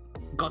to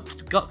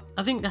got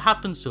I think it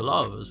happens to a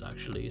lot of us,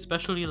 actually,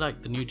 especially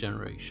like the new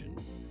generation,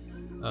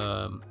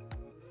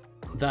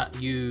 that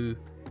you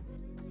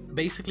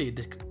basically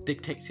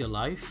dictates your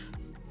life.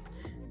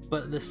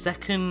 But the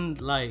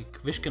second,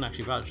 like Vish can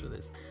actually vouch for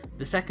this,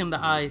 the second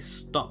that I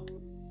stopped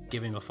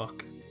giving a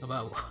fuck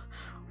about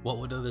what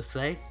would others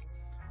say,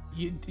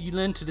 you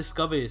learn to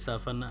discover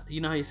yourself. And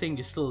you know how you're saying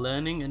you're still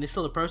learning, and it's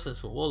still a process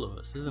for all of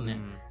us, isn't it?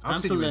 I'm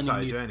still learning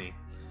your journey.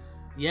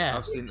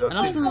 Yeah,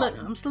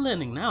 I'm still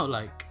learning now,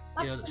 like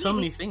so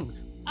many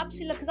things.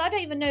 Absolutely, because I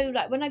don't even know,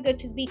 like when I go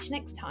to the beach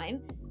next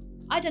time,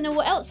 I don't know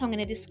what else I'm going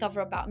to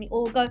discover about me,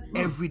 or go,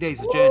 every day's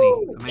a journey.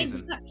 "Ooh," Amazing.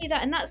 exactly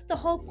that. And that's the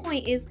whole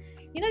point is,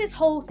 this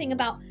whole thing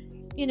about,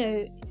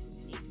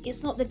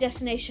 it's not the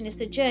destination, it's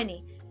the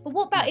journey. But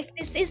what about if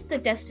this is the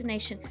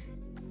destination?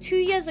 2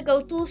 years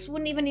ago, Tulsi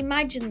wouldn't even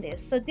imagine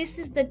this. So this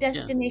is the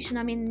destination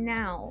I'm in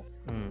now.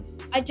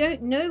 I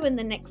don't know when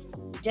the next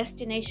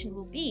destination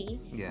will be.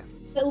 Yeah.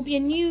 But it will be a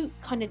new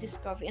kind of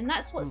discovery. And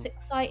that's what's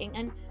exciting.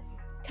 And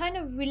kind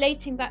of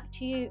relating back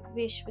to you,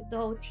 Vish, with the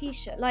whole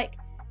t-shirt, like,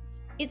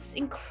 it's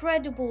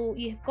incredible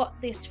you've got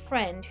this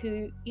friend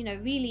who,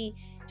 really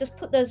just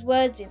put those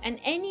words in. And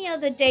any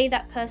other day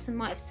that person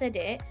might have said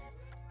it,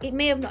 it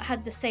may have not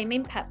had the same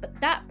impact. But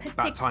that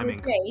particular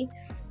day,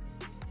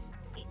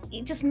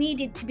 it just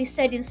needed to be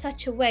said in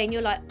such a way. And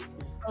you're like,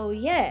 oh,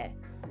 yeah.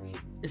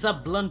 It's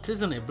that blunt,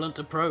 isn't it? Blunt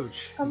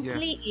approach.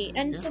 Completely.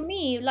 Yeah. And for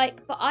me,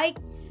 like, but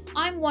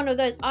I'm one of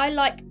those, I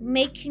like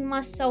making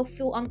myself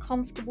feel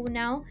uncomfortable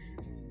now.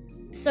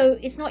 So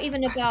it's not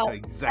even about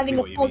having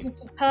a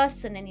positive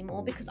person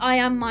anymore, because I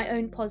am my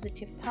own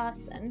positive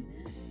person.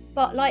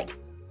 But like,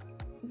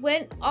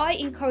 when I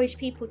encourage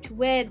people to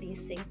wear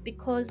these things,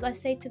 because I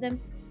say to them,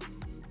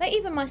 like,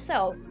 even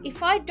myself,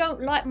 if I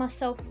don't like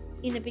myself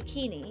in a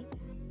bikini,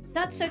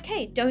 that's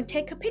okay. Don't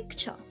take a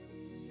picture.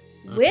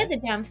 Wear the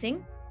damn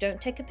thing. Don't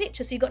take a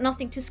picture. So you got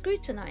nothing to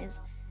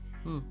scrutinize.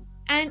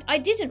 And I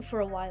didn't for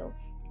a while.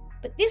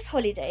 But this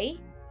holiday,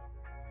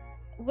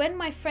 when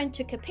my friend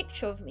took a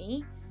picture of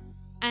me,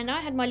 and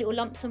I had my little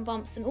lumps and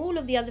bumps and all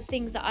of the other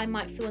things that I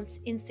might feel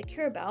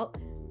insecure about,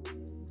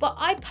 but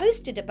I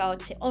posted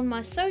about it on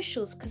my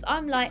socials, because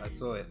I'm like, I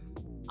saw it.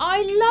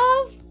 I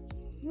love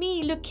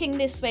me looking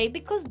this way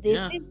because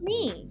this is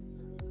me.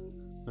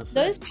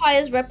 Those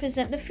tires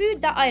represent the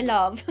food that I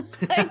love.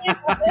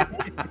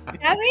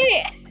 Have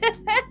it.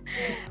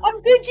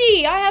 I'm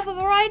Gucci. I have a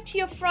variety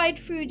of fried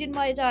food in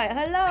my diet.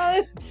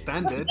 Hello.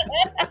 Standard.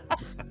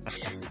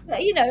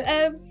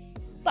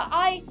 But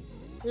I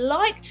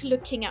liked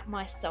looking at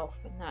myself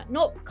in that,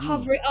 not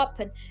cover it up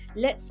and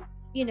let's,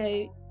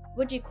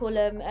 what do you call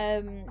them?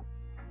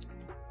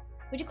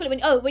 What do you call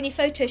it when you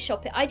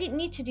Photoshop it? I didn't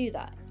need to do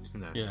that.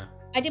 No. Yeah.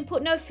 I didn't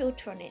put no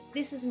filter on it.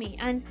 This is me.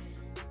 And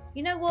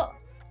you know what?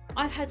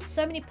 I've had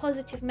so many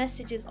positive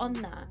messages on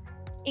that,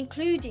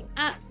 including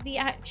at the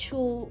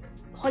actual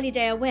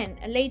holiday I went.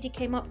 A lady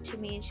came up to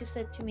me and she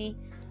said to me,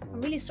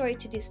 I'm really sorry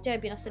to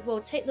disturb you. And I said, well,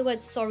 take the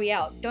word sorry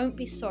out. Don't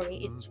be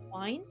sorry. It's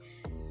fine.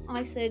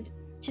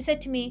 She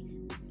said to me,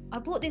 I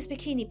bought this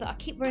bikini, but I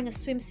keep wearing a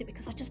swimsuit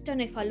because I just don't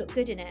know if I look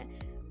good in it.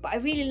 But I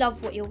really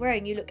love what you're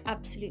wearing. You look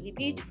absolutely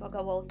beautiful. I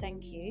go, well,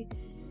 thank you.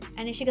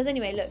 And then she goes,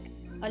 anyway, look,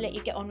 I'll let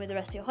you get on with the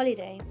rest of your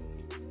holiday.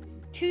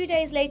 2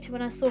 days later,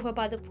 when I saw her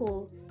by the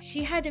pool,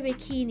 she had a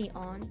bikini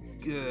on.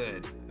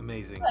 Good.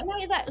 Amazing. But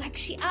not that, like,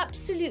 she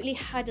absolutely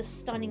had a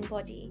stunning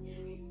body.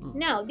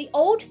 Now, the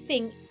old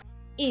thing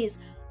is,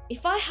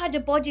 if I had a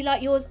body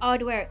like yours,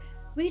 I'd wear it.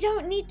 We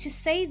don't need to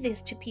say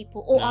this to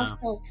people or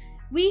ourselves.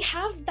 We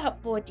have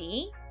that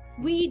body.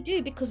 We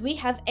do, because we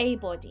have a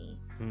body.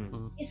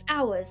 It's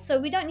ours. So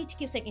we don't need to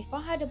keep saying, if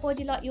I had a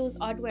body like yours,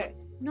 I'd wear it.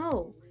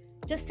 No.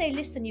 Just say,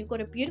 listen, you've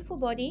got a beautiful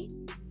body.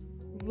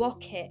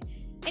 Rock it.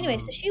 Anyway,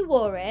 so she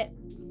wore it.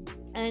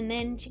 And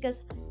then she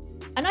goes,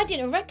 and I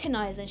didn't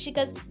recognize her. And she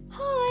goes,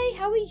 hi,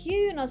 how are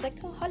you? And I was like,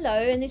 oh,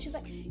 hello. And then she's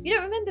like, you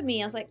don't remember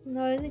me? I was like,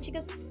 no. And then she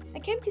goes, I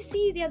came to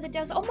see you the other day.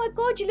 I was like, oh my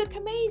God, you look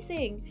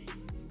amazing.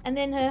 And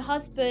then her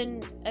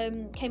husband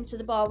came to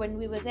the bar when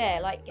we were there,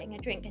 like getting a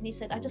drink. And he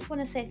said, I just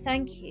want to say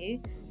thank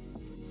you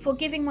for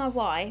giving my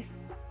wife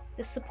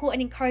the support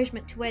and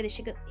encouragement to wear this.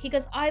 He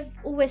goes, I've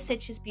always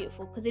said she's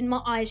beautiful because in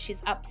my eyes,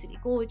 she's absolutely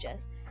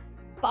gorgeous.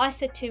 But I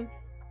said to him,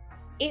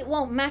 it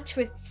won't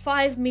matter if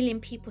 5 million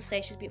people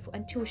say she's beautiful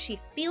until she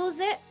feels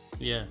it.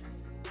 Yeah.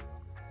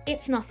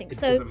 It's nothing. It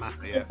so doesn't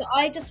matter, yeah.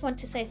 I just want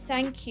to say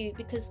thank you,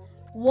 because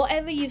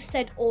whatever you've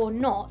said or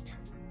not,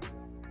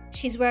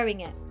 she's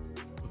wearing it.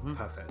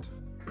 Perfect.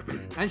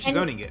 And she's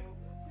owning it.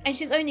 And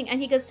she's owning it.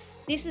 And he goes,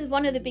 this is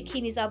one of the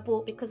bikinis I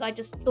bought because I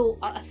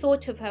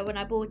thought of her when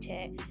I bought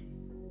it.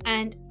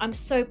 And I'm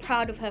so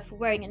proud of her for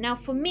wearing it. Now,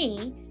 for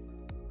me,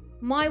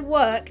 my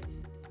work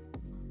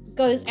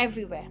goes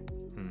everywhere.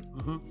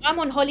 I'm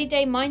on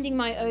holiday minding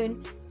my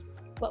own,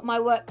 but my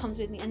work comes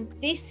with me. And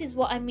this is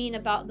what I mean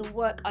about the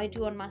work I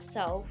do on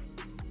myself.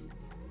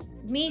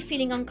 Me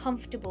feeling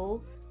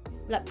uncomfortable,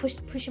 like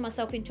pushing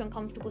myself into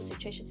uncomfortable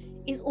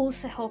situation, is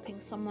also helping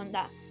someone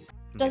that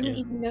doesn't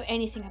even know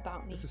anything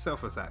about me. It's a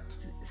selfless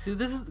act. See,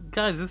 this is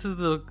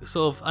the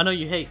sort of, I know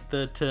you hate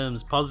the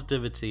terms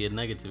positivity and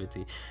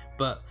negativity,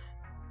 but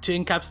to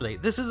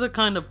encapsulate, this is the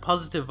kind of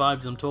positive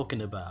vibes I'm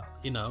talking about.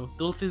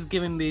 Dulce's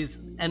giving these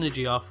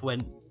energy off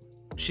when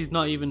she's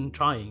not even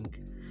trying,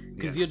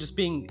 because you're just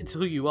being, it's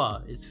who you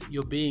are,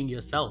 you're being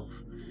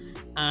yourself.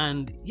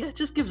 And it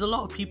just gives a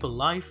lot of people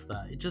life.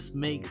 That it just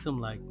makes them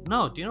like,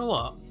 no, do you know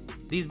what,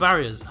 these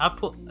barriers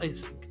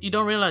you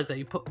don't realize that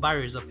you put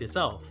barriers up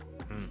yourself.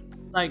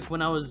 Like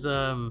when I was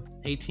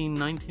 18,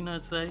 19,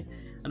 I'd say,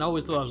 and I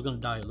always thought I was going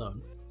to die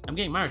alone. I'm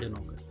getting married in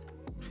August.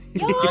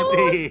 Yo,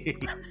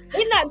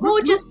 in that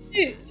gorgeous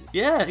suit.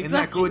 Yeah, In that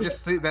exactly. gorgeous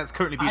suit that's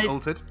currently being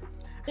altered.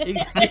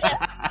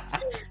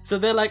 So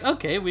they're like,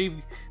 okay,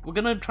 we're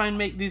gonna try and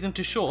make these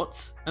into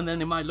shorts, and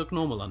then it might look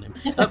normal on him.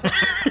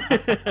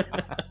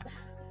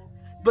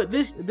 But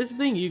this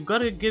thing, you've got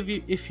to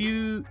if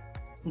you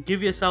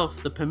give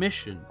yourself the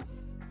permission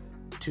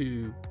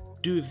to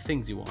do the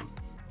things you want,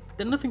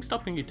 then nothing's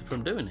stopping you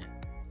from doing it.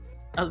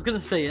 I was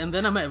gonna say, and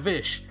then I met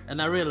Vish,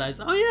 and I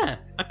realized, oh yeah,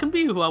 I can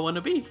be who I want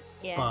to be.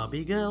 Yeah.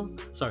 Barbie girl.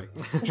 Sorry.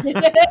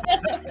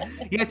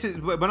 Yeah,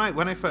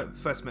 when I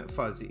first met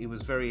Fuzz, it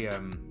was very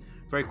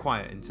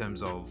quiet in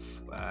terms of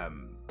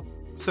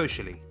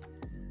socially.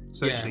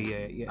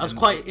 Yeah. I was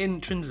quite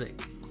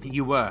intrinsic.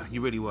 You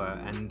really were,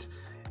 and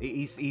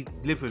he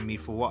lived with me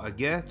for what, a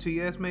year, 2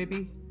 years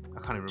maybe? I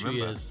can't even remember. 2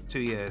 years.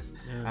 2 years.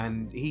 Yeah.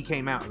 And he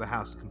came out of the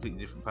house a completely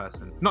different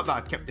person. Not that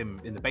I kept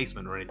him in the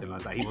basement or anything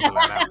like that. He wasn't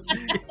like that.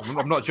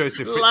 I'm not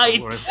Joseph Fritzl. Light.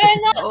 We're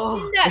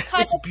not in that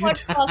kind of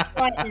podcast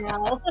right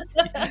now.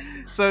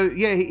 So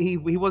yeah, he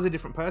was a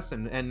different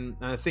person, and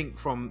I think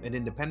from an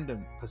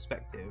independent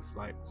perspective,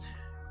 like,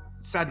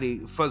 sadly,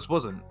 Fuzz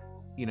wasn't.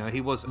 You know,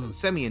 he was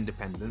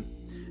semi-independent,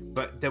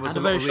 but there was a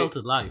very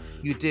sheltered life.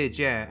 You did,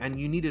 yeah, and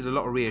you needed a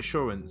lot of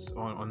reassurance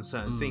on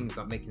certain things,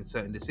 like making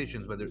certain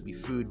decisions, whether it be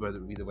food, whether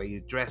it be the way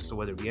you dressed, or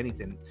whether it be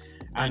anything.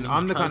 And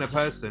I'm the kind of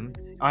person,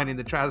 ironing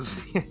the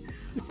trousers.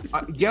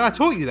 I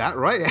taught you that,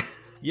 right?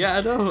 Yeah,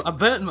 I know. I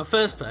burnt my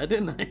first pair,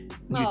 didn't I?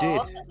 You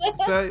did.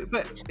 So,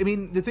 but I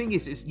mean, the thing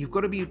is you've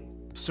got to be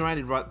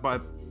surrounded with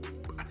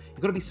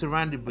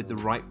the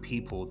right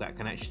people that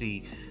can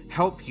actually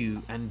help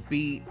you and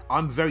be.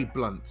 I'm very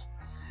blunt,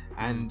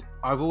 and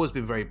I've always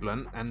been very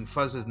blunt, and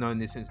Fuzz has known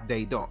this since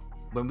day dot.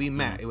 When we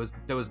met,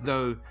 there's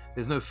no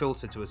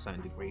filter to a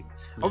certain degree.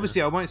 Yeah.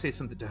 Obviously, I won't say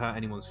something to hurt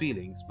anyone's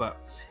feelings, but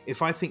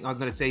if I think I'm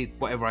going to say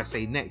whatever I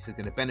say next is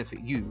going to benefit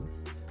you,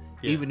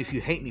 even if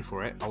you hate me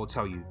for it, I will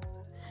tell you.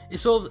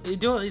 It's all,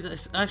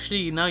 it's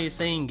actually, now you're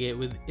saying it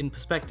in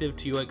perspective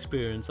to your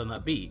experience on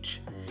that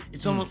beach.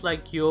 It's almost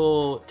like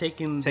you're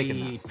taking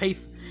the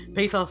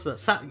pathos that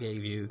Sat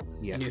gave you,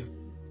 and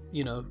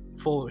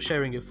for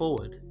sharing it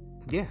forward.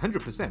 Yeah,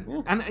 100%.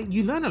 Yeah. And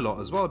you learn a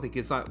lot as well,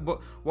 because like,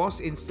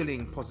 whilst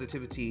instilling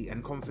positivity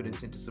and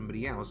confidence into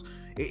somebody else,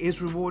 it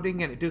is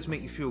rewarding, and it does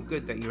make you feel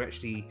good that you're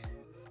actually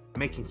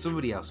making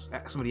somebody else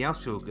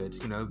feel good.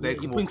 You know, they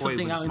you bring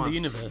something out in the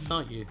universe,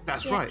 aren't you?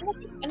 That's right.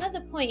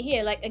 Another point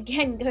here, like,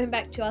 again, going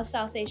back to our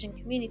South Asian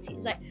community,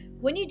 is like,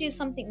 when you do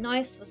something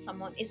nice for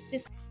someone, it's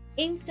this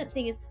instant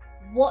thing is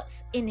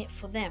what's in it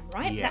for them,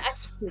 right?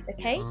 Yes. The attitude,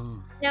 okay?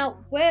 Now,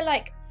 we're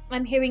like,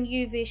 I'm hearing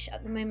you, Vish,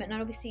 at the moment,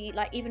 and obviously,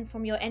 like, even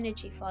from your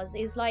energy, Fuzz,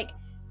 is like,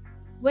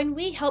 when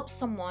we help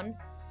someone,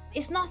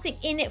 it's nothing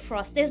in it for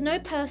us. There's no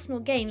personal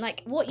gain.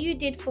 Like, what you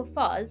did for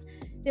Fuzz,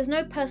 there's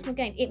no personal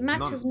gain. It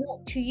matters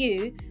not to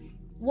you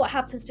what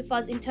happens to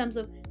Fuzz in terms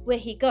of where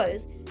he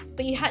goes,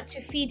 but you had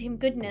to feed him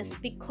goodness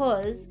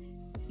because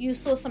you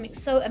saw something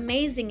so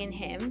amazing in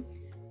him,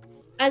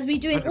 as we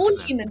do in 100%. All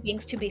human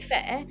beings, to be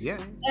fair. Yeah.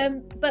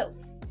 But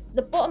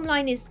the bottom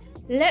line is,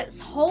 let's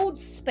hold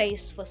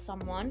space for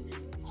someone.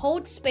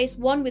 Hold space,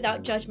 one,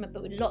 without judgment,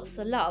 but with lots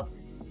of love,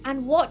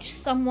 and watch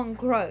someone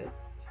grow.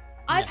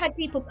 I've had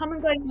people come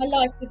and go in my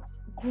life who've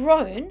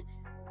grown,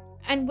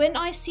 and when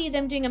I see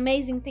them doing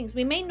amazing things,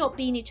 we may not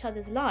be in each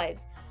other's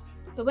lives,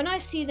 but when I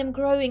see them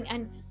growing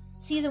and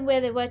see them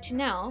where they were to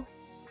now,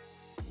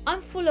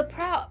 I'm full of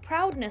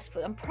proudness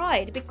for them,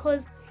 pride,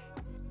 because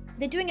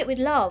they're doing it with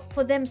love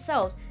for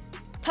themselves.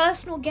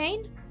 Personal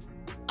gain,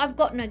 I've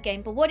got no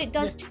gain, but what it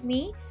does to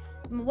me,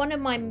 one of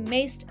my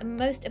most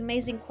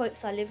amazing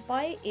quotes I live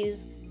by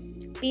is,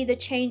 be the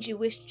change you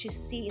wish to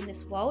see in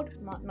this world,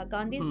 Mahatma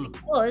Gandhi's,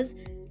 because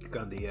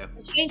the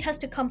change has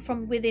to come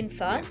from within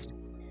first.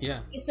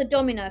 Yeah. It's the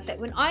domino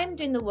effect. When I'm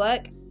doing the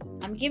work,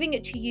 I'm giving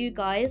it to you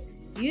guys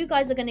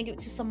are going to give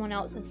it to someone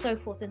else, and so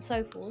forth and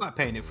so forth. It's like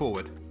paying it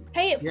forward.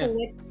 Pay it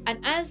forward,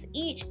 and as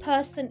each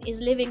person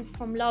is living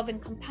from love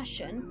and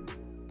compassion,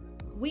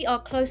 we are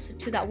closer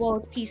to that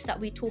world peace that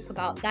we talk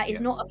about. That is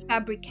not a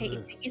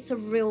fabricated thing, it's a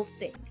real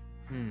thing.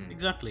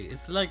 Exactly.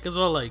 It's like, as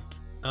well, like,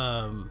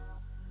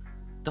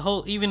 the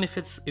whole, even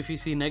if you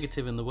see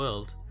negative in the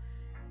world,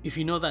 if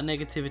you know that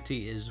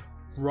negativity is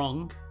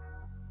wrong,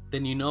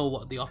 then you know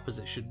what the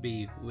opposite should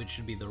be, which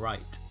should be the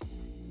right.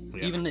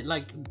 Even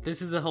like,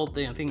 this is the whole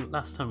thing. I think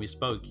last time we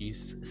spoke, you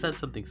said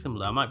something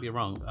similar. I might be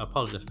wrong. I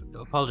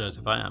apologize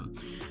if I am.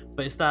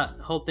 But it's that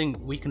whole thing.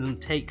 We can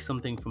take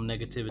something from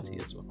negativity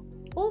as well.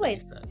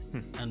 Always.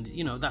 And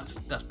that's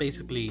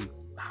basically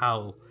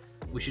how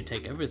we should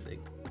take everything.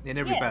 In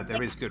every bad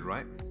there is good,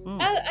 right? Oh,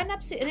 and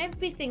absolutely, and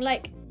everything.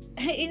 Like,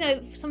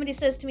 if somebody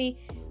says to me,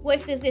 "What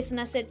if there's this?" and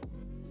I said,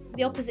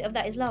 "The opposite of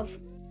that is love."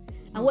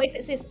 And what if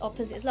it's this?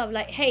 Opposite is love.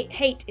 Like,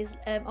 hate is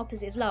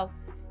opposite is love.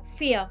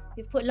 Fear,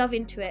 you've put love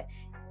into it.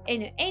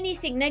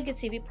 Anything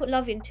negative, you put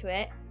love into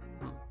it.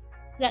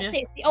 That's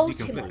it. It's the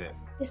ultimate.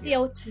 It's the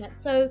ultimate.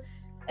 So,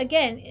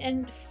 again,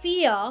 and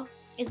fear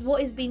is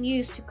what is being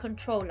used to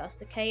control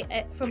us.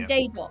 Okay, from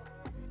day dot.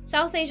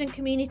 South Asian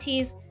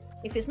communities,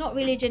 If it's not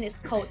religion, it's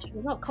culture. If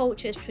it's not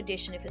culture, it's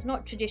tradition. If it's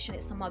not tradition,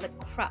 it's some other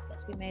crap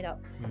that's been made up.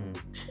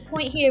 The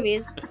point here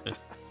is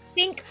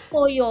think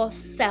for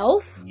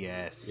yourself.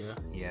 Yes.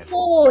 Yes.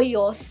 For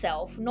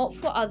yourself, not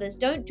for others.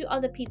 Don't do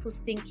other people's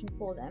thinking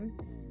for them.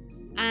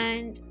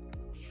 And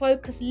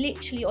focus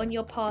literally on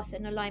your path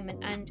and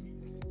alignment. And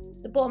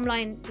the bottom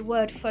line, the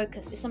word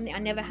focus is something I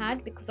never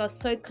had because I was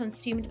so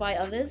consumed by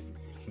others.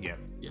 Yeah.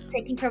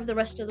 Taking care of the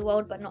rest of the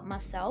world, but not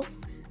myself.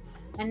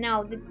 And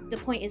now the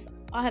point is,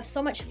 I have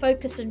so much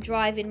focus and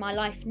drive in my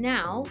life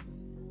now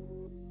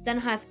than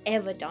I have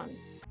ever done.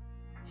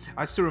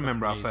 I still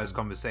remember our first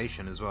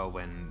conversation as well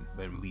when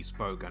we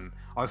spoke, and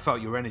I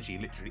felt your energy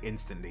literally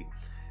instantly,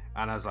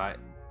 and I was like,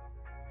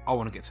 I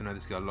want to get to know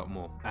this girl a lot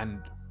more.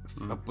 And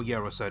a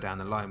year or so down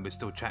the line, we're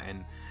still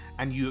chatting,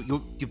 and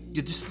you're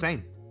just the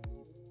same.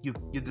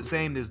 You're the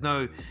same. There's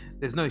no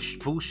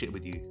bullshit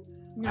with you.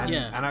 No.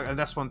 And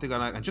that's one thing I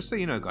like. And just so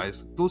you know,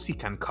 guys, Tulsi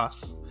can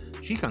cuss.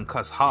 She can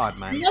cuss hard,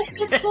 man.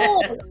 Not at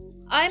all.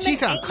 She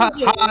can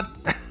cuss hard.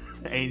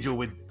 Angel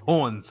with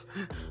horns.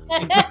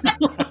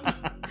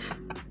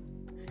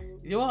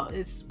 You know what?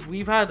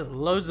 We've had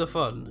loads of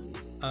fun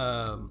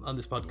on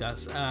this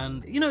podcast,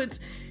 and you know,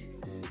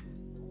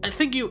 I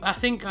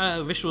think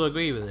Vish will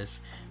agree with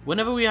this.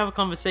 Whenever we have a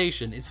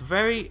conversation,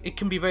 it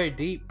can be very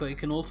deep, but it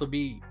can also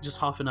be just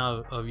half an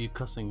hour of you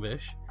cussing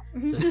Vish.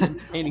 So it's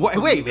entertaining.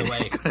 Wait a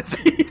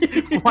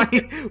minute.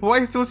 Why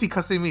is Tulsi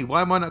cussing me?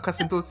 Why am I not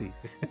cussing Tulsi?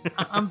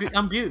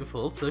 I'm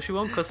beautiful, so she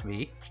won't cuss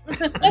me.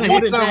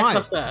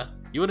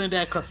 You wouldn't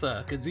dare cuss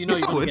her because you know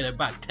you're gonna get it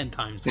back 10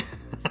 times.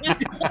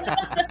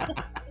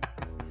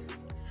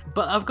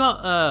 But I've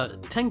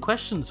got 10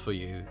 questions for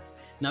you.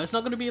 Now it's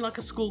not going to be like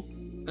a school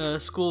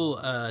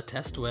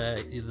test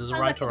where there's a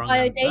right or wrong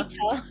answer.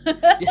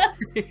 Biodata.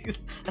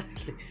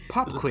 Exactly.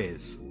 Pop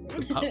quiz.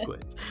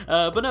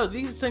 But no,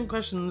 these 10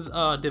 questions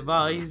are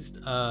devised,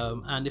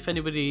 and if any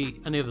of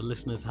the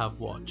listeners have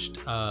watched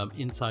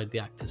Inside the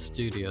Actors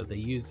Studio, they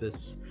use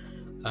this.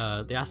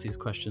 They ask these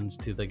questions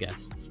to the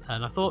guests,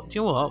 and I thought, do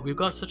you know what? We've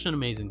got such an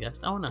amazing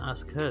guest. I want to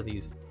ask her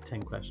these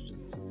 10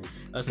 questions.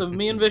 So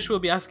me and Vish will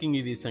be asking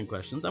you these 10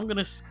 questions. I'm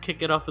going to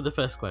kick it off with the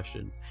first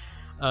question.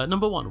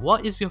 Number 1,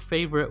 what is your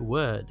favorite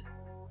word?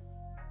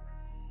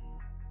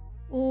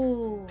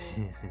 Ooh.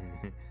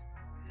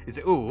 Is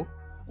it ooh?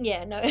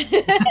 Yeah, no.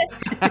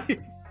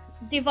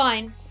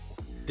 Divine.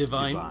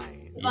 Divine.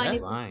 Divine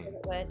is my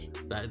favorite word.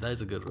 That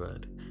is a good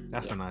word.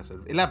 That's a nice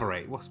word.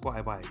 Elaborate. What?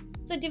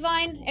 So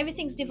divine,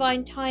 everything's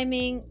divine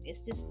timing.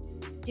 It's this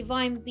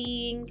divine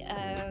being.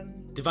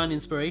 Divine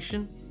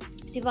inspiration.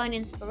 Divine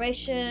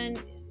inspiration.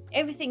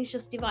 Everything's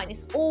just divine.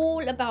 It's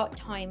all about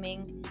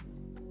timing.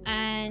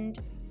 And,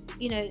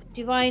 you know,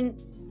 divine,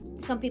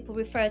 some people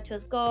refer to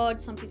as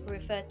God. Some people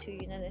refer to,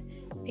 you know, the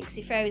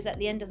pixie fairies at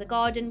the end of the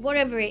garden.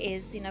 Whatever it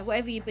is, you know,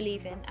 whatever you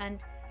believe in. And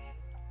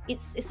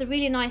it's a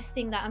really nice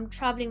thing that I'm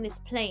traveling this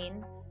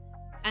plane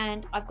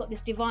and I've got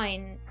this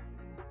divine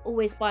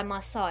always by my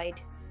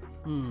side,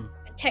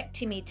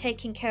 protecting me,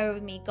 taking care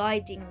of me,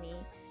 guiding me.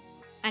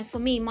 And for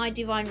me, my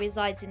divine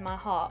resides in my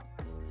heart,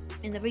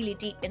 in the really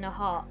deep inner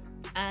heart,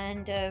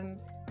 and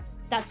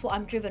that's what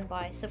I'm driven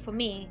by. So for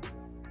me,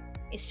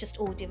 it's just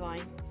all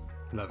divine.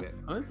 Love it.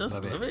 Oh,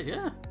 love it.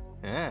 Yeah.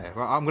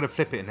 Well, I'm gonna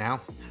flip it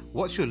now.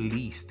 What's your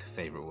least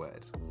favorite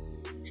word?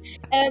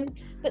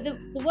 But the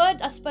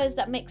word I suppose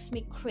that makes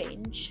me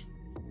cringe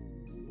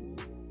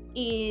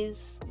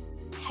is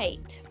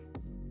hate.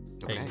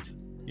 Okay.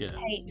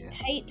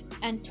 Hate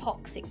and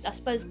toxic, I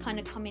suppose, kind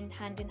of come in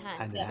hand in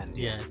hand.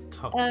 Yeah,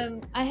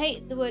 toxic. I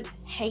hate the word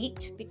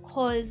hate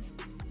because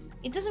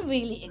it doesn't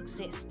really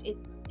exist.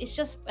 It's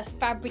just a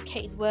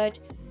fabricated word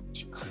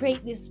to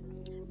create this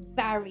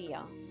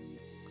barrier.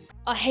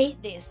 I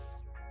hate this.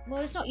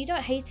 Well, it's not. You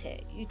don't hate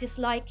it. You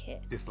dislike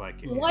it.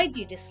 Why do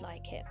you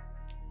dislike it?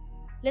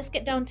 Let's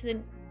get down to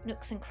the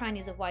nooks and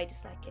crannies of why I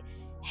dislike it.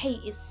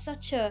 Hate is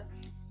such a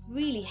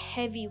really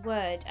heavy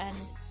word, and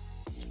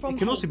it's from. It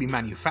can also be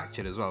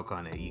manufactured as well,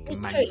 can't it? You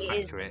can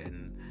manufacture it,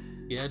 and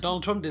yeah,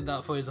 Donald Trump did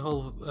that for his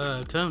whole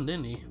term,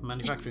 didn't he?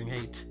 Manufacturing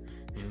hate.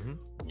 Mm-hmm.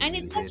 And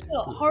it's such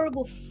a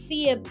horrible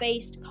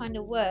fear-based kind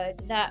of word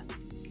that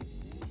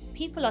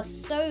people are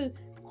so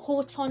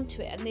caught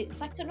onto it, and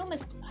it's like an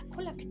almost, I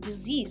call it like a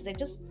disease. They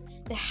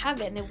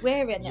have it and they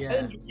wear it and they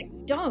own it. It's like,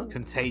 don't.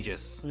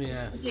 Contagious. Yeah.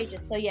 It's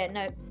contagious. So yeah,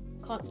 no,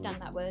 can't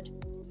stand that word.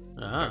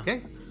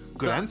 Okay,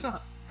 good answer.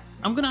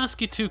 I'm going to ask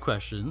you 2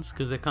 questions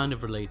because they're kind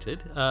of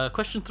related.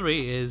 Question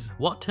 3 is,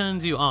 what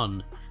turns you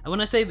on? And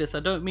when I say this, I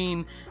don't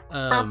mean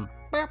not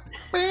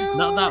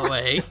that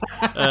way,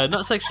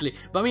 not sexually,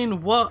 but I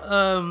mean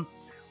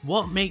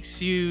what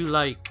makes you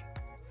like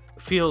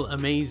feel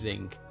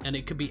amazing? And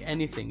it could be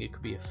anything. It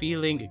could be a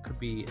feeling, it could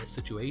be a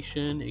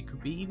situation, it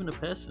could be even a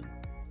person.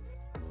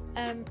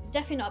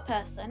 Definitely not a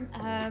person.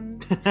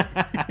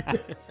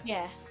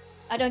 Yeah,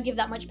 I don't give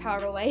that much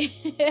power away.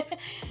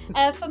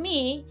 For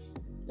me,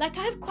 like,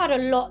 I have quite a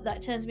lot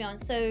that turns me on.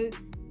 So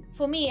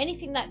for me,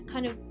 anything that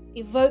kind of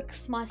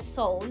evokes my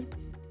soul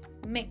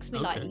makes me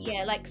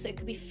so it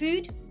could be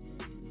food.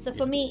 So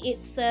for me,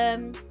 it's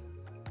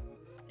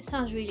it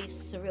sounds really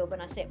surreal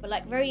when I say it, but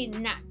like very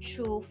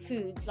natural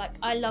foods. Like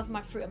I love my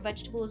fruit and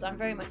vegetables. I'm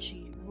very much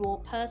a raw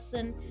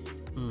person.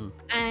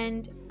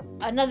 And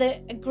another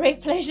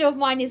great pleasure of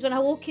mine is when I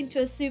walk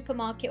into a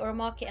supermarket or a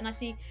market and I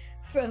see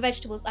fruit and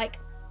vegetables, like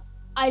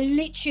I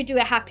literally do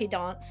a happy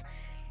dance.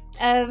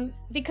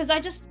 Because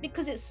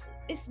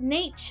it's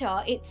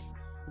nature, it's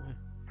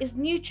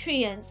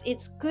nutrients,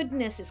 it's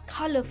goodness, it's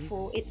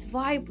colorful, it's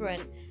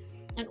vibrant,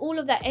 and all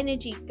of that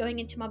energy going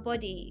into my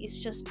body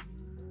is just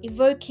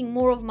evoking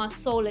more of my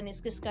soul, and it's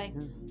just going,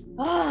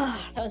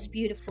 that was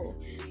beautiful.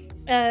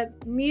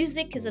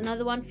 Music is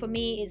another one for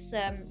me. It's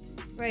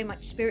very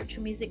much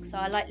spiritual music, so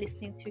I like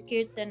listening to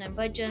kirtan and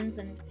bhajans,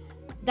 and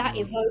that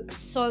evokes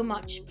so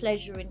much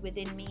pleasure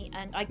within me,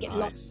 and I get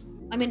lost.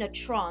 I'm in a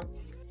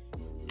trance.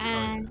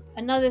 And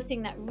another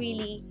thing that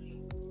really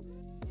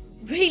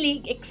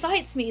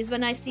excites me is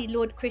when I see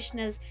Lord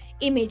Krishna's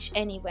image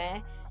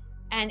anywhere,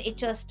 and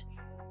it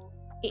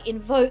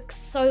invokes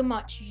so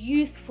much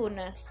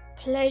youthfulness,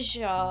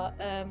 pleasure,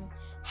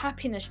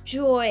 happiness,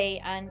 joy,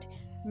 and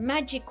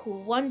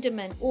magical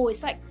wonderment. Oh,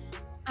 it's like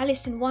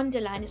Alice in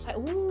Wonderland. It's like,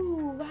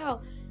 ooh,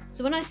 wow.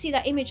 So when I see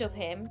that image of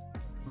him,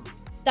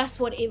 that's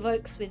what it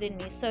evokes within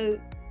me. So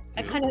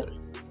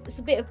it's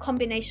a bit of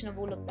combination of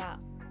all of that.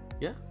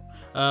 Yeah.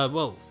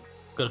 Well,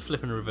 got to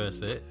flip and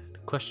reverse it.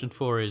 Question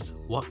 4 is,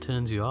 what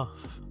turns you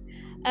off?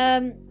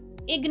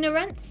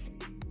 Ignorance,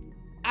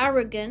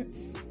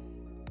 arrogance,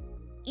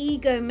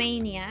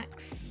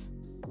 egomaniacs,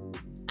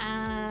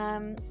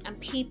 and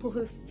people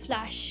who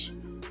flash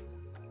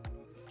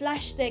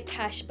their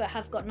cash but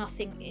have got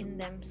nothing in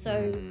them.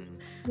 So,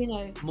 you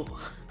know.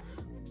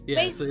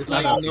 Yeah, so it's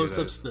like no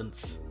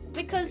substance.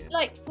 Because,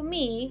 like, for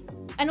me,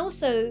 and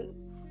also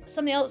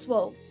something else,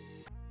 well,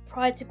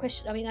 prior to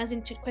as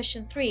into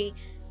question 3,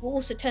 what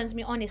also turns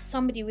me on is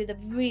somebody with a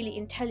really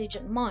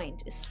intelligent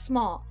mind, is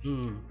smart.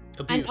 And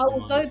I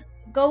will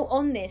go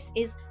on this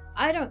is,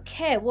 I don't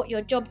care what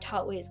your job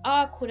title is.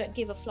 I couldn't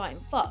give a flying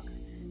fuck.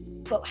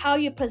 But how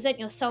you present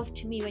yourself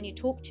to me when you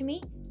talk to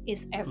me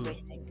is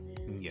everything.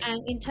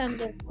 And in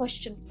terms of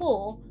question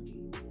 4,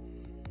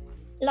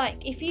 like,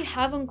 if you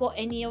haven't got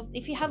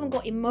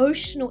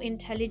emotional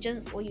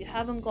intelligence, or you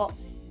haven't got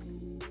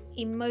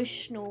you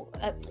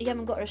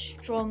haven't got a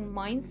strong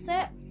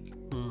mindset,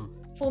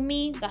 for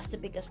me, that's the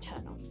biggest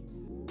turn off.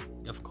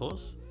 Of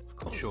course.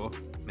 Sure,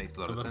 makes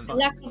a lot of sense. The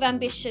lack of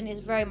ambition is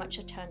very much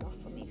a turn off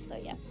for me. So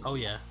yeah. Oh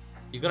yeah,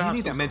 you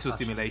need that mental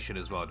stimulation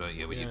as well, don't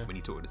you? When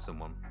you talk to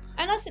someone.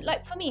 And I said,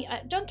 like, for me,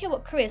 I don't care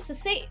what career. So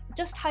say,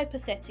 just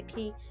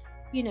hypothetically,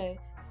 you know,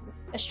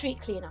 a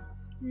street cleaner.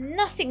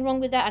 Nothing wrong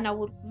with that, and I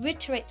will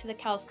reiterate till the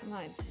cows come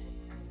home.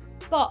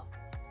 But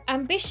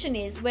ambition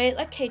is where,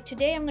 okay,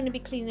 today I'm going to be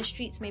cleaning the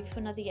streets maybe for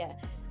another year.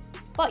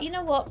 But you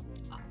know what?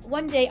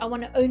 One day I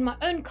want to own my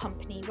own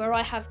company where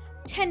I have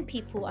 10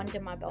 people under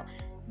my belt.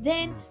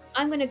 Then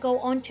I'm going to go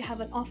on to have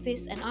an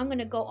office, and I'm going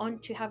to go on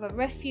to have a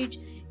refuge,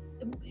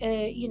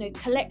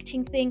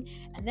 collecting thing.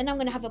 And then I'm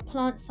going to have a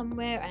plant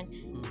somewhere,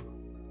 and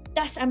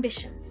that's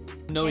ambition.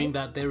 Knowing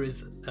that there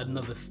is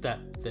another step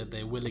that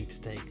they're willing to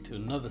take to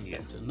another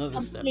step, to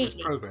another step. There's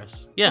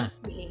progress. Yeah.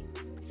 Completely.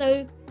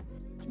 So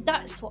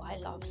that's what I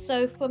love.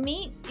 So for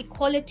me,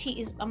 equality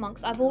is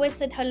amongst. I've always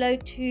said hello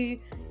to,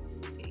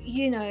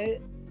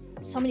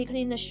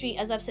 somebody in the street,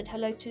 as I've said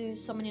hello to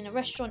someone in a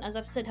restaurant, as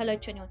I've said hello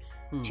to anyone.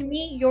 To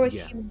me, you're a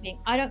human being.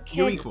 I don't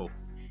care. You're equal.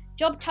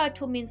 Job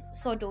title means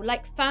sodo.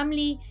 Like,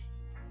 family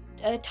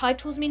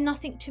titles mean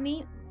nothing to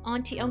me.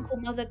 Auntie, uncle,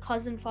 mother,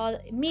 cousin,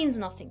 father, it means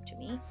nothing to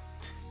me.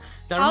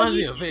 That reminds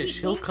me of it.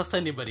 She'll cuss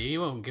anybody. He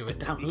won't give a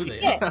damn who they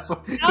are. That's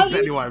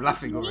exactly why I'm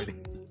laughing already.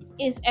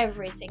 Is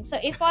everything. So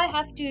if I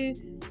have to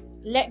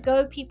let go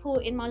of people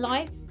in my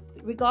life,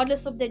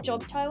 regardless of their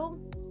job title,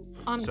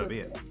 I'm so good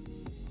be with it.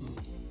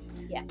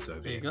 Yeah. So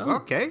there you go. go.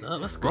 Okay.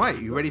 That's good.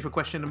 Right. You ready for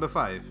question number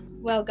 5?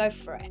 Well, go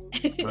for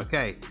it.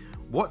 Okay.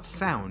 What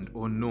sound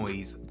or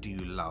noise do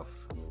you love?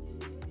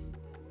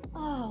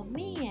 Oh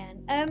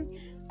man.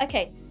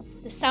 Okay.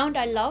 The sound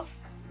I love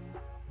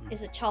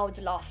is a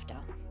child's laughter.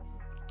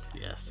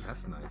 Yes.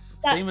 That's nice.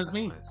 Same as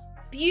me. Nice.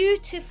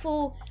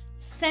 Beautiful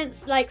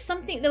sense, like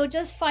something they'll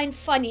just find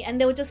funny, and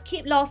they'll just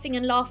keep laughing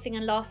and laughing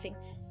and laughing.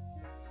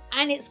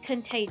 And it's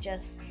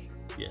contagious.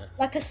 Yeah.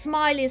 Like a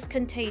smile is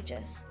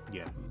contagious.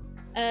 Yeah.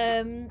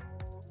 And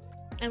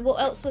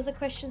what else was the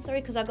question? Sorry,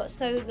 because I got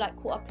so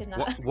caught up in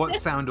that. What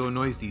sound or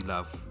noise do you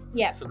love?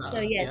 Yeah. So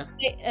yes,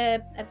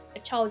 a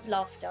child's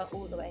laughter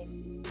all the way.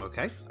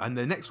 Okay. And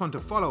the next one to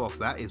follow off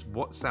that is,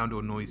 what sound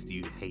or noise do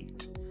you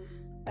hate?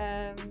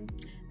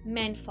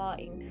 Men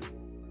farting.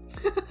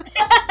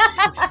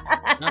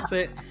 That's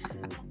it.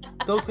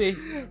 Tulsi,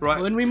 right.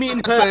 When we meet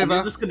in person,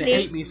 you're just going to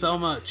hate me so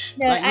much.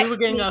 No, we were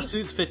getting our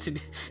suits fitted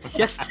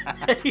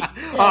yesterday.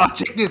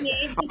 Check this.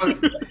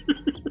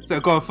 So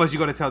go on, first you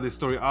got to tell this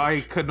story.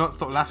 I could not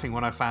stop laughing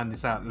when I found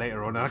this out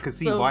later on, and I can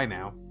see why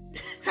now.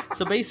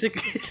 So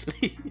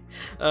basically,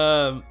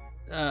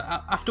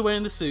 after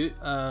wearing the suit,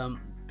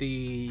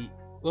 the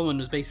woman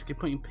was basically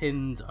putting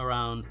pins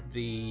around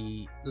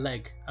the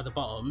leg at the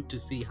bottom to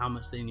see how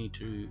much they need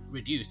to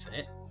reduce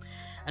it.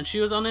 and she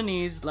was on her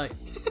knees, like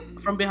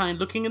from behind,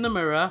 looking in the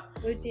mirror.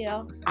 Oh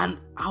dear. And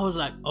I was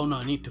like, oh no,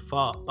 I need to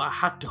fart, but I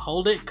had to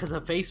hold it because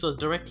her face was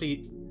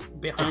directly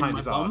behind my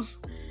his bum. ass.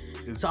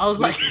 So I was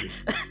like,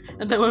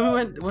 and then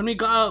when we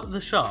got out of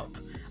the shop,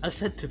 I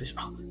said to Vish,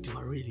 oh, do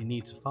I really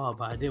need to fart?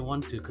 But I didn't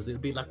want to because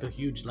it'd be like a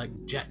huge like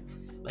jet,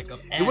 like a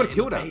air. You would have in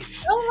killed the her.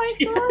 face. Oh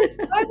my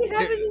god, are we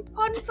having this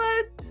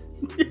convo?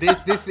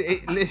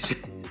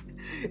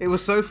 It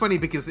was so funny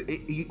because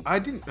I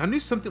knew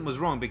something was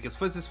wrong because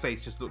first his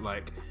face just looked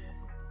like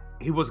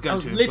he was going I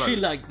to was literally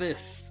implode. like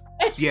this.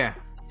 Yeah.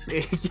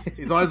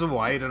 His eyes were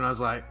wide and I was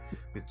like,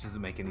 this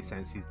doesn't make any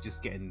sense. He's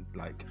just getting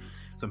like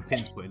some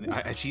pins put in.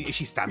 Is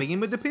she stabbing him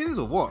with the pins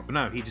or what? But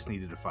no, he just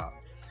needed a fart.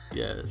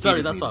 Yeah,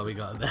 sorry, that's why we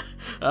got there.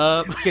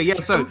 Okay, yeah,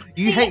 so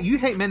you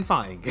hate men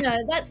farting. No,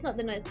 that's not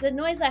the noise. The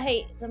noise I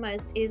hate the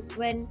most is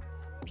when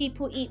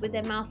people eat with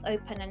their mouth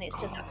open and it's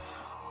just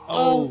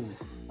Oh.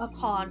 I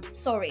can't.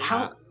 Sorry.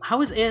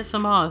 How is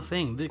ASMR a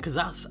thing? Because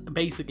that's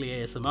basically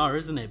ASMR,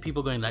 isn't it?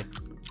 People going like,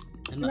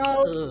 and that's,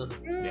 No.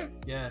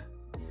 yeah.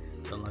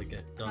 Don't like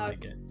it. Don't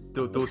like it.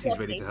 Dulci's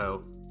ready to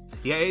hurl.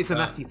 Yeah, it's a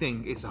nasty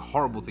thing. It's a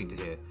horrible thing to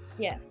hear.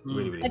 Yeah.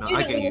 Really, really. I No, do I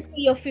not get want you. to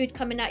see your food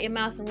coming out your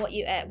mouth and what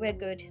you ate. We're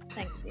good.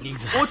 Thank you.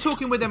 Exactly. Or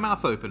talking with their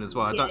mouth open as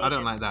well. I don't Yeah.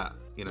 like that.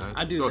 You know,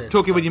 I do Or this,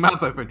 talking but- with your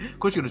mouth open. Of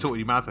course, you're gonna talk with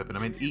your mouth open. I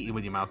mean, eating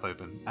with your mouth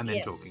open and then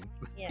Yeah. talking.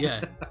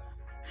 Yeah.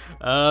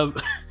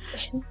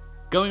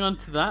 Going on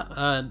to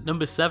that,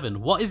 number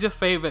 7. What is your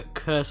favorite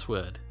curse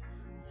word?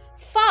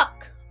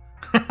 Fuck.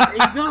 There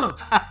you go.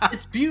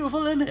 It's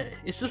beautiful, isn't it?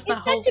 It's just that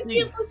It's whole such a thing.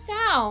 beautiful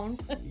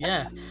sound.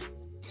 Yeah.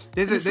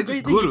 There's It's a this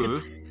great thing you guru.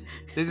 can-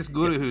 There's this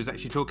guru who's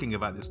actually talking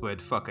about this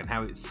word "fuck" and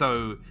how it's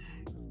so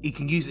you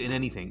can use it in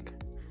anything.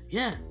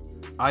 Yeah.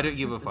 I don't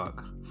give a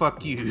fuck.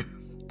 Fuck you.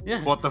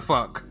 Yeah. What the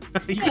fuck?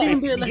 You could even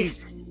do it like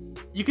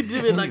you could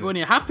do it like when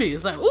you're happy.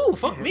 It's like, ooh,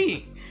 fuck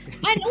me.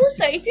 And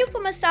also, if you're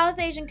from a South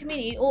Asian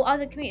community or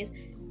other communities,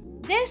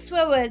 their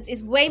swear words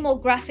is way more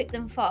graphic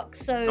than fuck.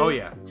 So Oh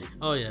yeah.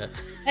 Oh yeah.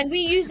 and we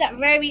use that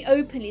very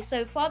openly.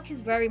 So fuck is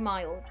very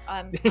mild.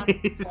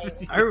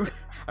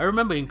 I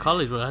remember in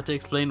college when I had to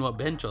explain what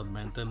benchod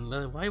meant, and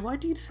why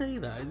do you say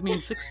that? It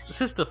means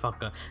sister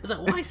fucker. It's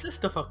like, why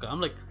sister fucker?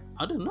 I'm like,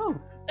 I don't know.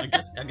 I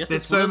guess There's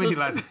it's so one of many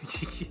those- like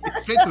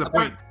straight to the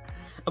point.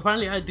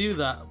 Apparently, I do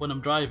that when I'm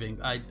driving.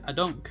 I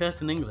don't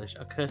curse in English.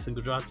 I curse in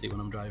Gujarati when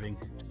I'm driving.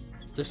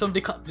 So if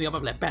somebody cuts me up,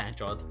 I'm like,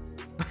 benchod.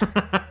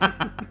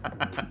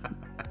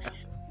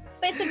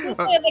 But it's a good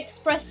way of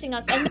expressing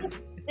us. And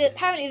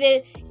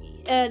apparently,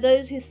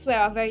 those who swear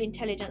are very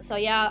intelligent. So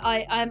yeah,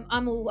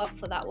 I'm all up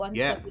for that one.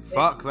 Yeah, So we're good.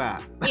 fuck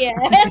that. Yeah.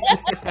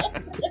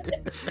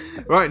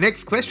 Right,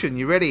 next question.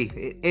 You ready?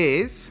 It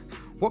is: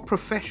 what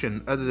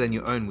profession other than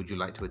your own would you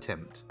like to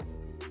attempt?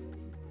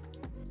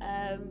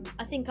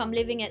 I think I'm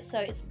living it,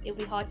 so it'll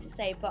be hard to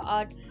say.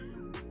 But do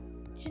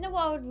you know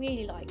what I would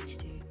really like to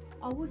do?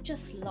 I would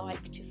just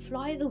like to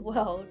fly the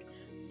world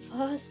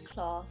first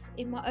class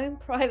in my own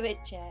private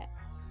jet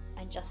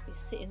and just be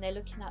sitting there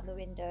looking out the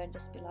window and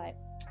just be like,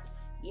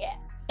 yeah,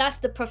 that's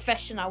the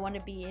profession I want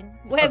to be in.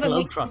 Wherever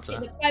we can sit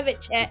in a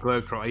private jet.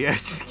 Globetrotter, yeah,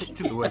 just keep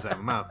the words out of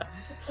my mouth.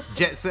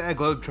 Jet setter,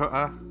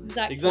 globetrotter,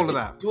 Exactly. all of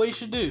that. What you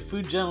should do,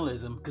 food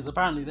journalism, because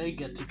apparently they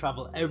get to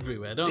travel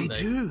everywhere, don't they?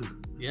 They do.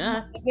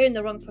 Yeah, We're in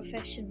the wrong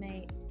profession,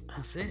 mate.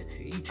 that's it.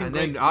 Eating And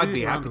then great I'd food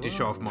be around happy the to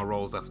show world. off my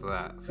rolls after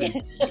that. Food,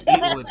 just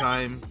eat all the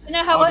time. You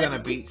know how I'm I gonna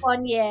did this be-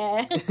 one,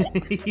 yeah.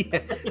 Yeah.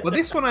 Well,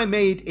 this one I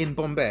made in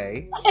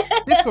Bombay.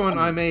 This one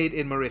I made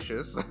in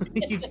Mauritius.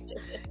 you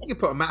can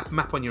put a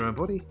map on your own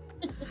body.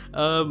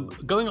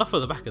 Going off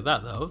of the back of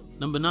that though,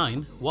 number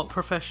 9, what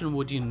profession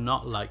would you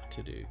not like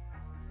to do?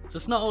 So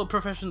it's not a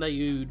profession that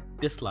you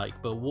dislike,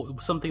 but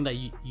something that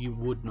you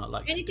would not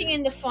like Anything to do.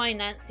 in the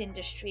finance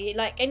industry,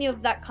 like any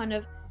of that kind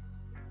of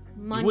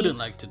money. You wouldn't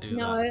like to do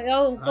No, that.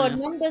 oh god, yeah.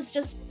 numbers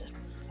just.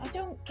 I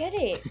don't get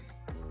it.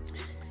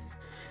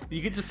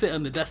 You could just sit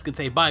on the desk and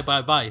say buy,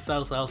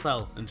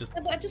 sell, and just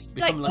No, but I just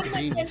become like like a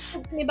when my friends genius.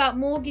 talk to me about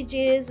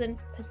mortgages and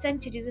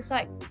percentages. It's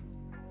like,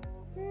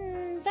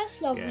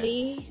 that's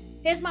lovely.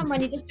 Here's my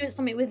money. Just do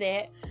something with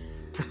it.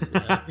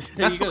 Yeah.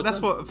 There you go. That's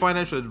what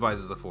financial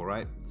advisors are for,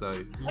 right? So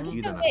I just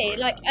you don't don't get have it.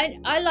 to Like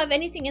I love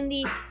anything in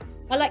the.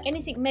 I like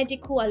anything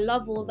medical. I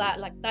love all that.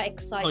 Like that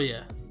excites. Oh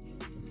yeah.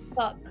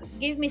 Fuck.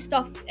 Give me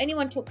stuff.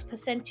 Anyone talks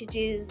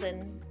percentages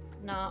and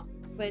nah.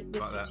 We're Like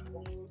that. switching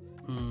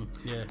off.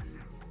 Yeah.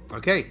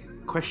 Okay,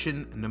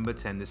 question number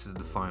 10. This is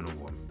the final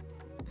one.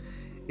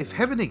 If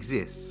heaven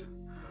exists,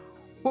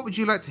 what would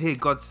you like to hear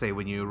God say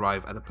when you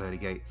arrive at the pearly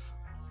gates?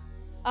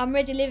 I'm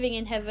already living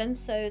in heaven,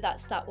 so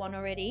that's that one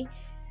already.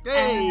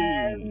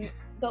 Hey!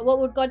 But what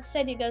would God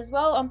say? He goes,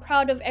 well, I'm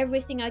proud of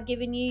everything I've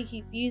given you.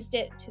 You've used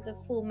it to the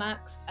full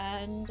max,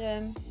 and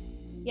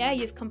yeah,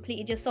 you've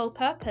completed your sole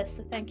purpose.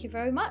 So thank you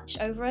very much.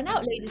 Over and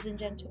out, ladies and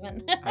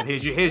gentlemen. And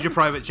here's your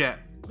private jet.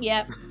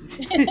 Yeah.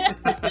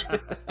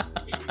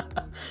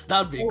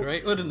 That'd be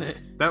great, wouldn't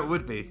it? That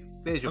would be.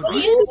 There's your Well,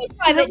 private you will be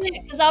private jet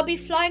because I'll be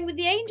flying with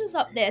the angels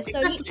up there. So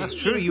Exactly. That's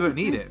true, you won't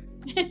need it.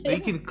 You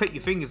can click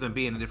your fingers and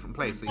be in a different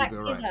place, Exactly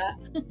so you'll be all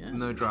right. Yeah.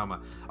 No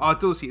drama. Oh,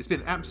 Dulcie, it's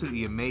been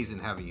absolutely amazing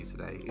having you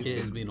today.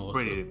 It's been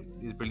awesome. Brilliant.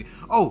 It's brilliant.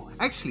 Oh,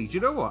 actually, do you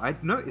know what? I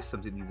noticed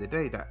something the other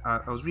day that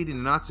I was reading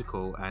an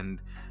article and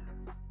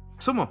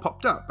someone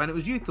popped up, and it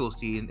was you,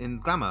 Dulcie, in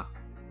Glamour.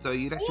 So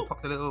you'd actually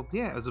popped a little.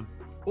 Yeah, it was an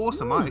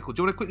awesome article.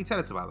 Do you want to quickly tell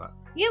us about that?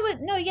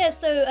 Yeah,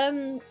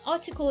 so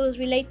articles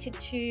related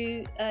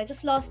to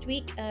just last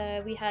week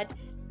we had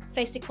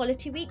Face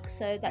Equality Week,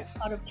 so that's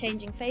part of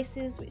Changing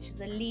Faces, which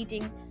is a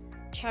leading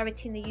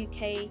charity in the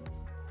UK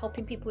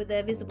helping people with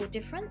their visible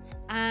difference.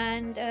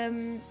 And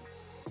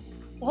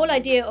the whole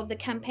idea of the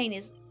campaign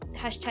is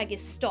hashtag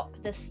is Stop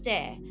the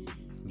Stare.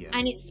 Yeah.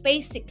 And it's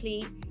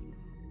basically,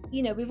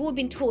 we've all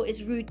been taught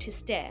it's rude to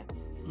stare.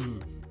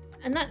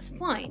 And that's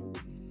fine.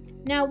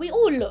 Now, we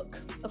all look.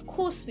 Of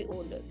course we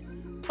all look.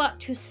 But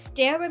to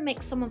stare and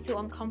make someone feel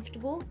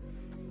uncomfortable,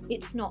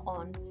 it's not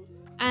on.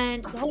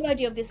 And the whole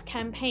idea of this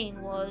campaign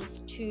was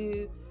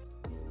to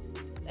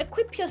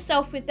equip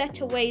yourself with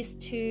better ways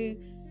to,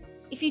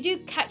 if you do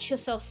catch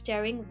yourself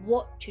staring,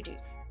 what to do.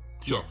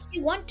 Sure. If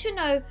you want to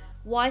know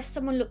why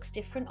someone looks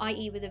different,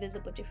 i.e. with a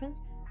visible difference,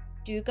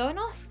 do go and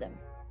ask them.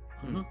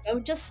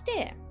 Don't just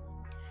stare.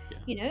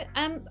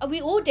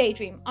 We all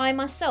daydream. I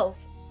myself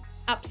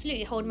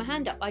absolutely hold my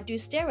hand up. I do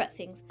stare at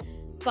things.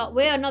 But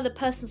where another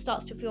person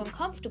starts to feel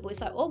uncomfortable,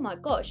 it's like, oh my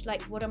gosh,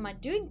 like, what am I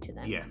doing to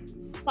them? Yeah.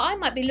 But I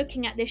might be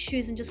looking at their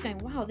shoes and just going,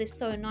 wow, they're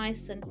so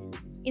nice. And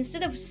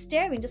instead of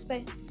staring, just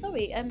say,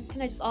 sorry,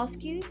 can I just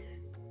ask you?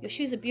 Your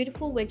shoes are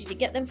beautiful. Where did you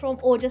get them from?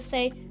 Or just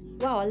say,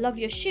 wow, I love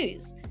your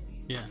shoes.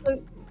 Yeah.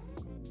 So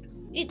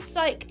it's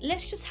like,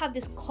 let's just have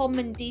this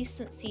common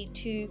decency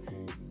to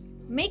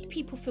make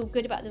people feel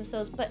good about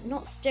themselves, but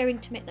not staring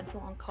to make them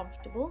feel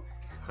uncomfortable.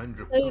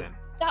 100%. So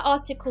that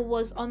article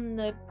was on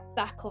the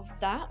back of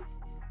that.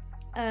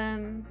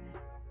 And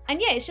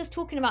yeah, it's just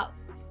talking about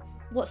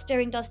what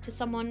staring does to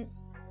someone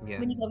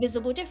when you've got a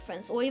visible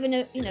difference or even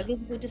a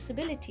visible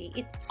disability.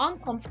 It's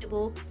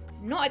uncomfortable,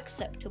 not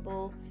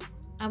acceptable,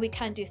 and we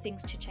can do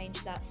things to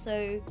change that.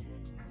 So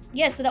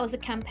so that was a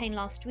campaign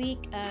last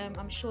week.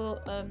 I'm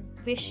sure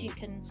Vish, you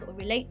can sort of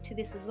relate to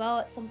this as well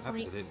at some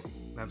point.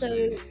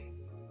 Absolutely. So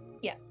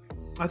yeah,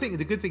 I think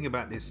the good thing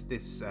about this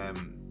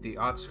the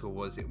article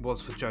was it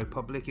was for Joe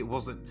Public. It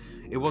wasn't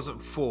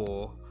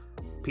for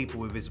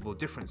people with visible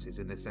differences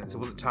in this sense. It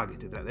wasn't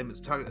targeted at them. It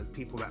was targeted at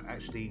people that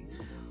actually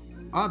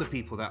are the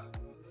people that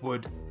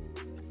would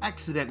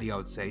accidentally, I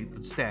would say,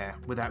 would stare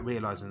without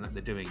realizing that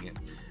they're doing it.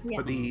 Yeah.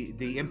 But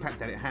the impact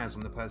that it has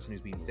on the person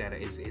who's being stared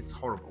at is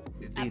horrible.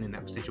 It's being in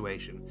that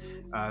situation.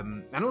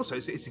 And also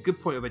it's a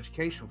good point of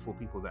education for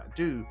people that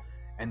do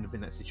end up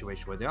in that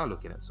situation where they are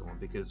looking at someone,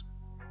 because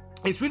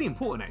it's really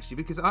important actually,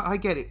 because I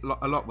get it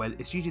a lot where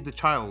it's usually the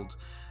child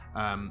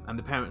and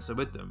the parents are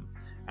with them,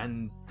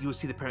 and you'll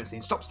see the parents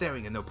saying stop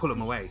staring and they'll pull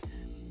them away.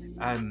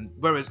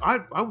 Whereas I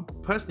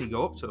would personally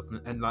go up to them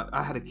and like,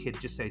 I had a kid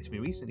just say to me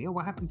recently, oh,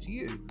 what happened to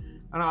you?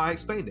 And I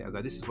explained it. I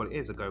go, this is what it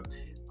is. I go,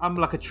 I'm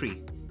like a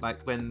tree.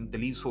 Like when the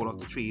leaves fall off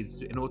the trees,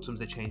 in autumns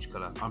they change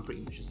colour. I'm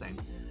pretty much the same.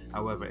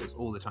 However, it's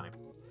all the time.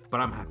 But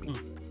I'm happy.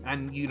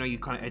 And you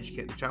kind of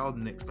educate the child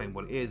and explain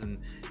what it is and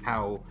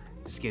how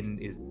the skin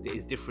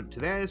is different to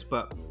theirs,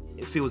 but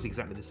it feels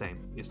exactly the same.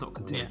 It's not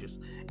contagious.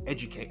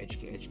 Educate.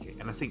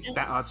 And I think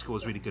that article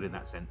was really good in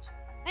that sense.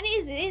 and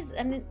it is,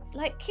 and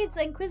like kids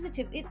are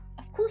inquisitive.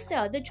 Of course they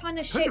are. They're trying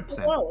to shape 100%.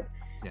 the world.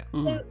 Yeah.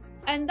 So,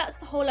 and that's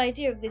the whole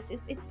idea of this.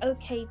 Is it's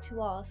okay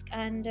to ask,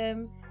 and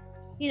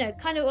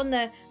kind of on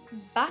the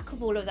back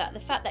of all of that, the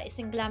fact that it's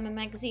in Glamour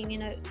magazine.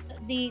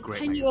 The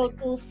 10-year-old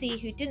Tulsi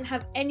who didn't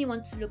have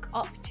anyone to look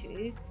up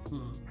to.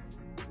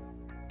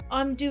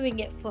 I'm doing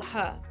it for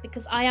her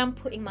because I am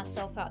putting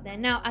myself out there.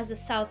 Now, as a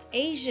South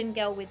Asian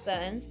girl with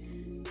burns,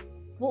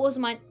 what was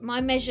my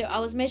measure? I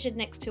was measured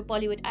next to a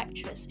Bollywood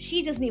actress.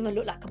 She doesn't even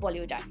look like a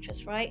Bollywood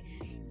actress, right?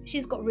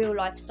 She's got real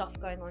life stuff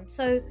going on.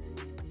 So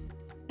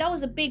that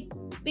was a big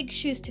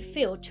shoes to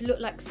fill, to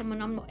look like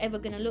someone I'm not ever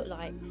going to look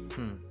like.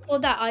 For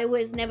that, I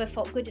always never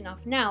felt good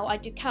enough. Now I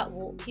do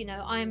catwalk,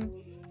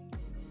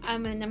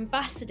 I'm an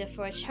ambassador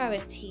for a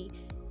charity.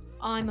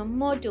 I'm a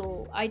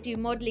model. I do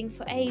modeling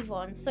for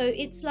Avon. So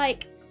it's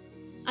like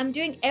I'm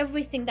doing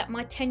everything that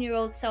my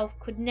 10-year-old self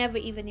could never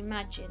even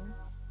imagine.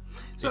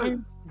 So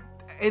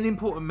an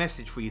important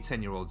message for your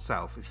 10-year-old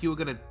self, if you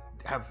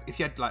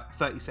had like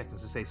 30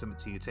 seconds to say something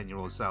to your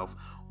 10-year-old self,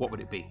 what would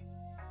it be?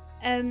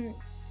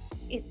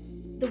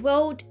 The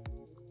world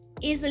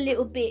is a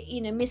little bit,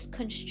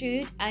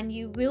 misconstrued, and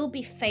you will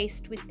be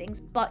faced with things,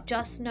 but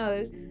just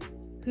know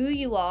who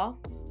you are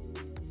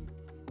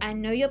and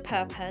know your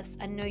purpose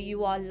and know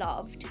you are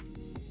loved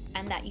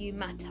and that you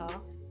matter,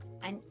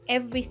 and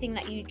everything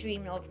that you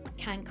dream of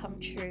can come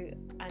true,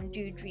 and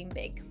do dream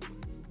big.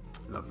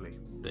 Lovely.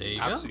 There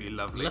you Absolutely go.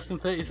 lovely. Less than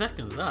 30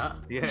 seconds, that.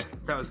 Yeah,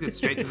 that was good.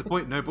 Straight to the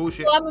point. No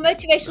bullshit. Well, I'm a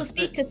motivational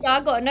speaker, so I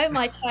got to know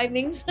my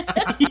timings.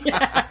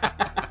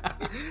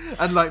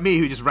 Unlike me,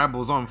 who just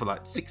rambles on for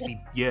like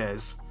 60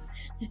 years.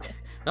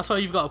 That's why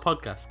you've got a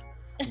podcast.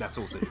 That's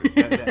also true.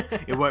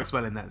 It works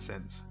well in that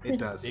sense. It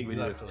does. It really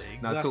does.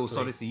 Now, Tulsi,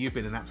 honestly, you've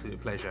been an absolute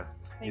pleasure.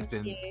 Thank It's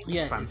been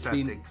you.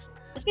 fantastic.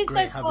 It's been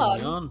great so having fun.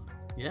 you on.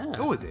 Yeah.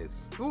 Always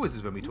is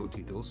when we talk to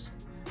you, Tulsi.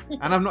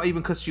 And I've not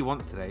even cussed you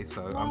once today,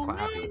 so I'm quite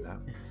happy with that.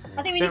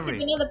 I think we need to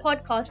do another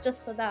podcast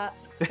just for that.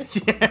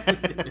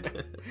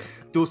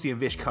 Tulsi and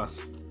Vish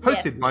cuss.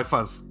 Hosted by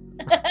Fuzz.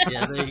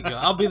 Yeah, there you go.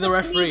 I'll be the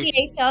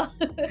referee.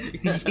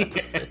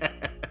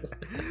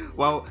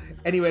 Well,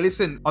 anyway,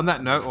 listen, on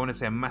that note, I want to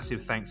say a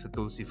massive thanks to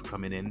Tulsi for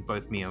coming in,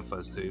 both me and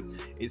Fuzz too.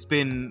 It's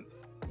been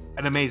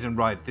an amazing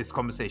ride. This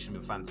conversation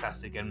has been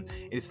fantastic, and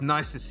it's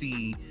nice to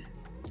see,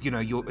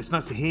 it's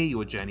nice to hear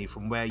your journey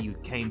from where you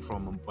came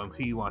from and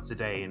who you are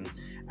today,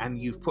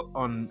 and you've put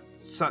on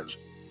such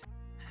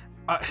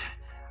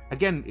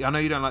again, I know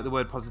you don't like the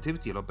word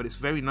positivity a lot, but it's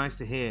very nice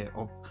to hear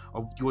of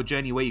your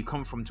journey, where you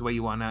come from to where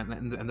you are now,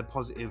 and the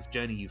positive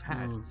journey you've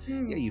had.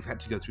 Yeah, you've had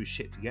to go through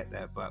shit to get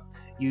there, but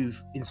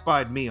you've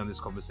inspired me on this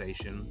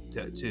conversation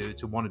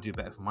to want to do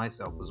better for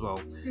myself as well.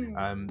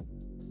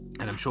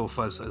 And I'm sure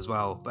Fuzz as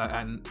well.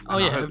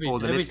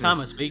 Every time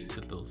I speak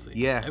to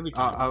Tulsi, every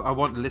time. I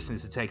want the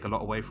listeners to take a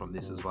lot away from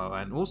this as well,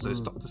 and also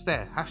stop the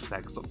stare.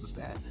 #stop the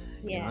stare.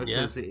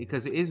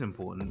 Because it is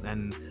important,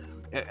 and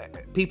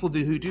people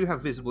who do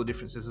have visible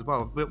differences as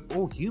well. We're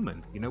all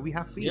human, we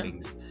have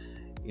feelings.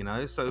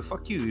 So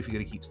fuck you if you're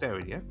gonna keep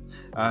staring,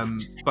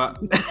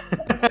 but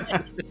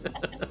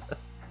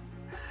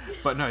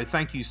no,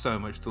 thank you so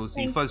much,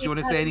 Tulsi. Fuzz, do you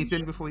want to say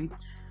anything before you?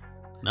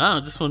 No, I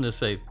just wanted to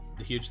say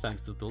a huge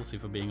thanks to Tulsi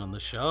for being on the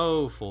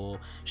show, for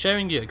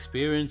sharing your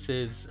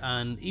experiences,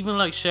 and even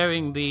like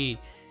sharing the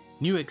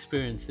new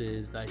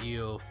experiences that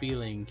you're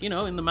feeling,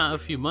 in the matter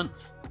of a few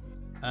months.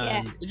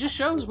 It just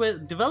shows we're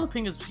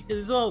developing as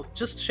well.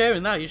 Just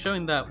sharing that, you're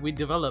showing that we're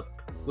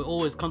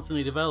always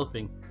constantly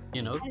developing,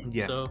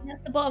 So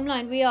that's the bottom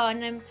line. We are,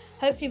 and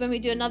hopefully when we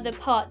do another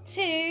part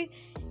 2,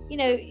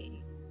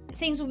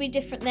 things will be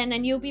different then,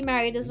 and you'll be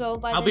married as well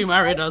by then. I'll be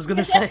married, I was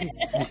gonna say.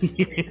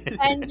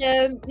 And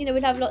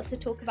we'll have lots to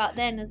talk about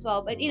then as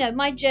well. But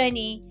my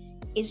journey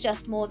is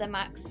just more than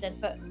my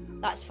accident, but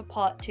that's for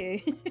part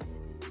 2.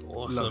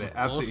 Awesome. Love it.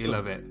 Absolutely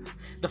love it.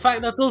 The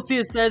fact that Tulsi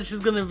has said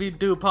she's gonna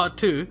do part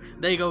 2,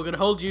 there you go. We're gonna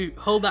hold you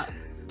to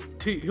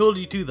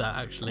that,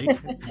 actually.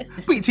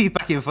 Put your teeth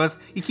back in, Fuzz.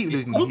 You keep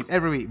losing your teeth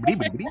every week.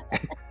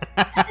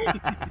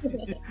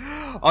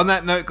 On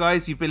that note,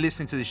 guys, you've been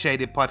listening to the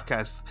Shaded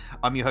Podcast.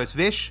 I'm your host,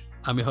 Vish.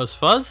 I'm your host,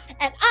 Fuzz.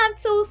 And I'm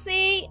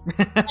Tulsi.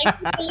 Thank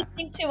you for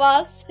listening to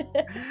us.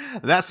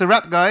 That's a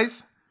wrap,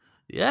 guys.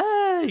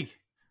 Yay!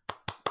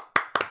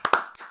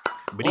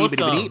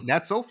 Awesome.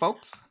 That's all,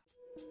 folks.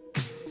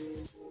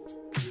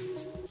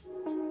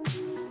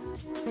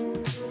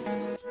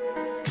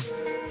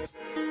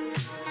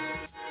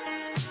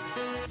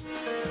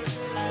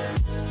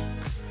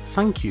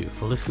 Thank you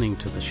for listening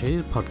to The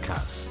Shaded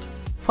Podcast.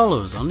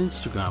 Follow us on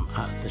Instagram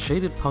at The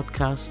Shaded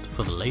Podcast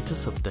for the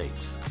latest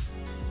updates.